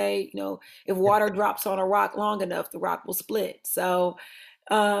world. They say, if water drops on a rock long enough, the rock will split. So,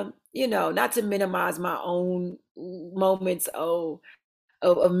 not to minimize my own moments of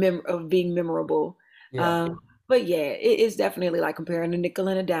being memorable. Yeah. But yeah, it is definitely like comparing a nickel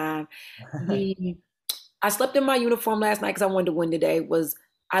and a dime. I slept in my uniform last night because I wanted to win today.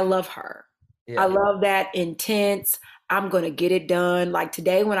 I love her. I Yeah. love that intense. I'm gonna get it done. Like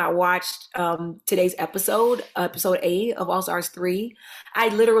today, when I watched today's episode 8 of All Stars 3, I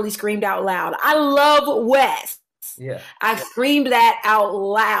literally screamed out loud, "I love Wes." Yeah. I screamed that out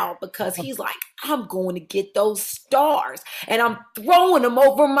loud because he's like, "I'm going to get those stars," and I'm throwing them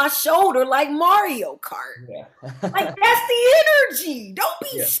over my shoulder like Mario Kart. Yeah. Like, that's the energy. Don't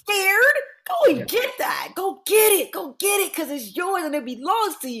be Yeah. scared. Go and Yeah. get that. Go get it. Go get it because it's yours and it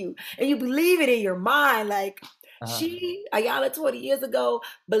belongs to you. And you believe it in your mind. Like, Ayala 20 years ago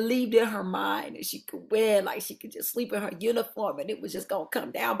believed in her mind that she could win, like she could just sleep in her uniform and it was just going to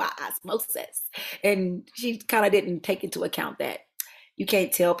come down by osmosis. And she kind of didn't take into account that you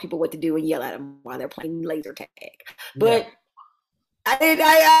can't tell people what to do and yell at them while they're playing laser tag. But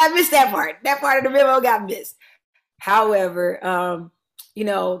I missed that part. That part of the memo got missed. However, you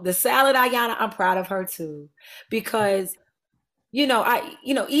know, the salad Ayanna, I'm proud of her too, because,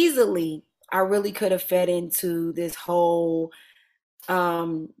 easily I really could have fed into this whole,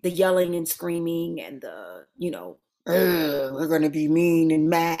 the yelling and screaming and the, we're going to be mean and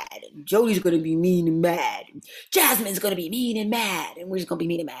mad, and Jody's going to be mean and mad, and Jasmine's going to be mean and mad, and we're just going to be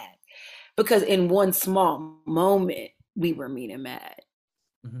mean and mad. Because in one small moment, we were mean and mad.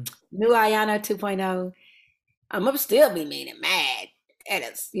 Mm-hmm. New Ayanna 2.0, I'm going to still be mean and mad at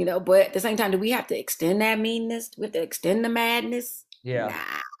us, but at the same time, do we have to extend that meanness? Do we have to extend the madness? Yeah.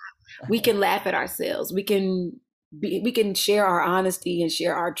 Nah. We can laugh at ourselves. We can share our honesty and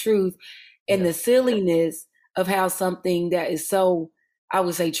share our truth and the silliness of how something that is so, I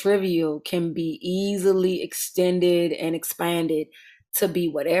would say, trivial can be easily extended and expanded to be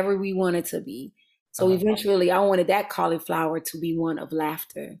whatever we want it to be. So eventually I wanted that cauliflower to be one of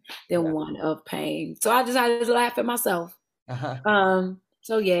laughter than one of pain. So I decided to laugh at myself.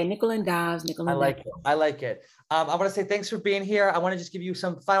 So yeah, nickel and dimes, nickel and dimes. I like it. I want to say thanks for being here. I want to just give you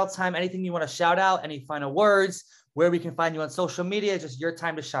some final time. Anything you want to shout out, any final words, where we can find you on social media, just your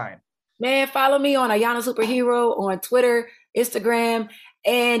time to shine. Man, follow me on Ayanna Superhero on Twitter, Instagram,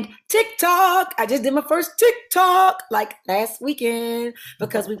 and TikTok. I just did my first TikTok like last weekend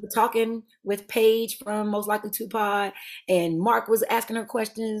because we were talking with Paige from Most Likely to Pod, and Mark was asking her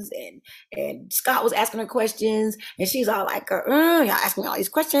questions, and Scott was asking her questions, and she's all like, y'all asking me all these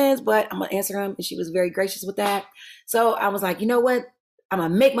questions, but I'm gonna answer them. And she was very gracious with that. So I was like, you know what? I'm going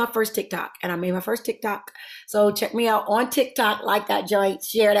to make my first TikTok, and I made my first TikTok. So check me out on TikTok, like that joint,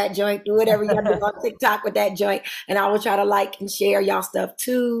 share that joint, do whatever you got to do on TikTok with that joint. And I will try to like and share y'all stuff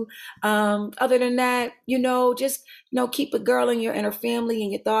too. Other than that, just, keep a girl in your inner family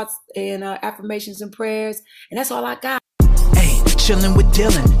and your thoughts and affirmations and prayers. And that's all I got. Chilling with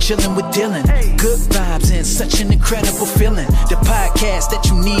Dylan. Hey. Good vibes and such an incredible feeling. The podcast that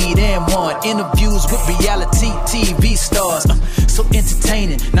you need and want. Interviews with reality TV stars. So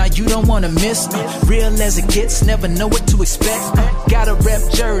entertaining. Now you don't want to miss. Real as it gets, never know what to expect. Got a rep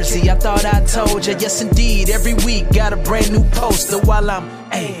jersey, I thought I told ya. Yes, indeed. Every week got a brand new poster while I'm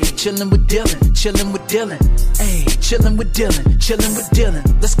chilling with Dylan. Hey, chilling with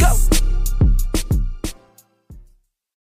Dylan. Let's go.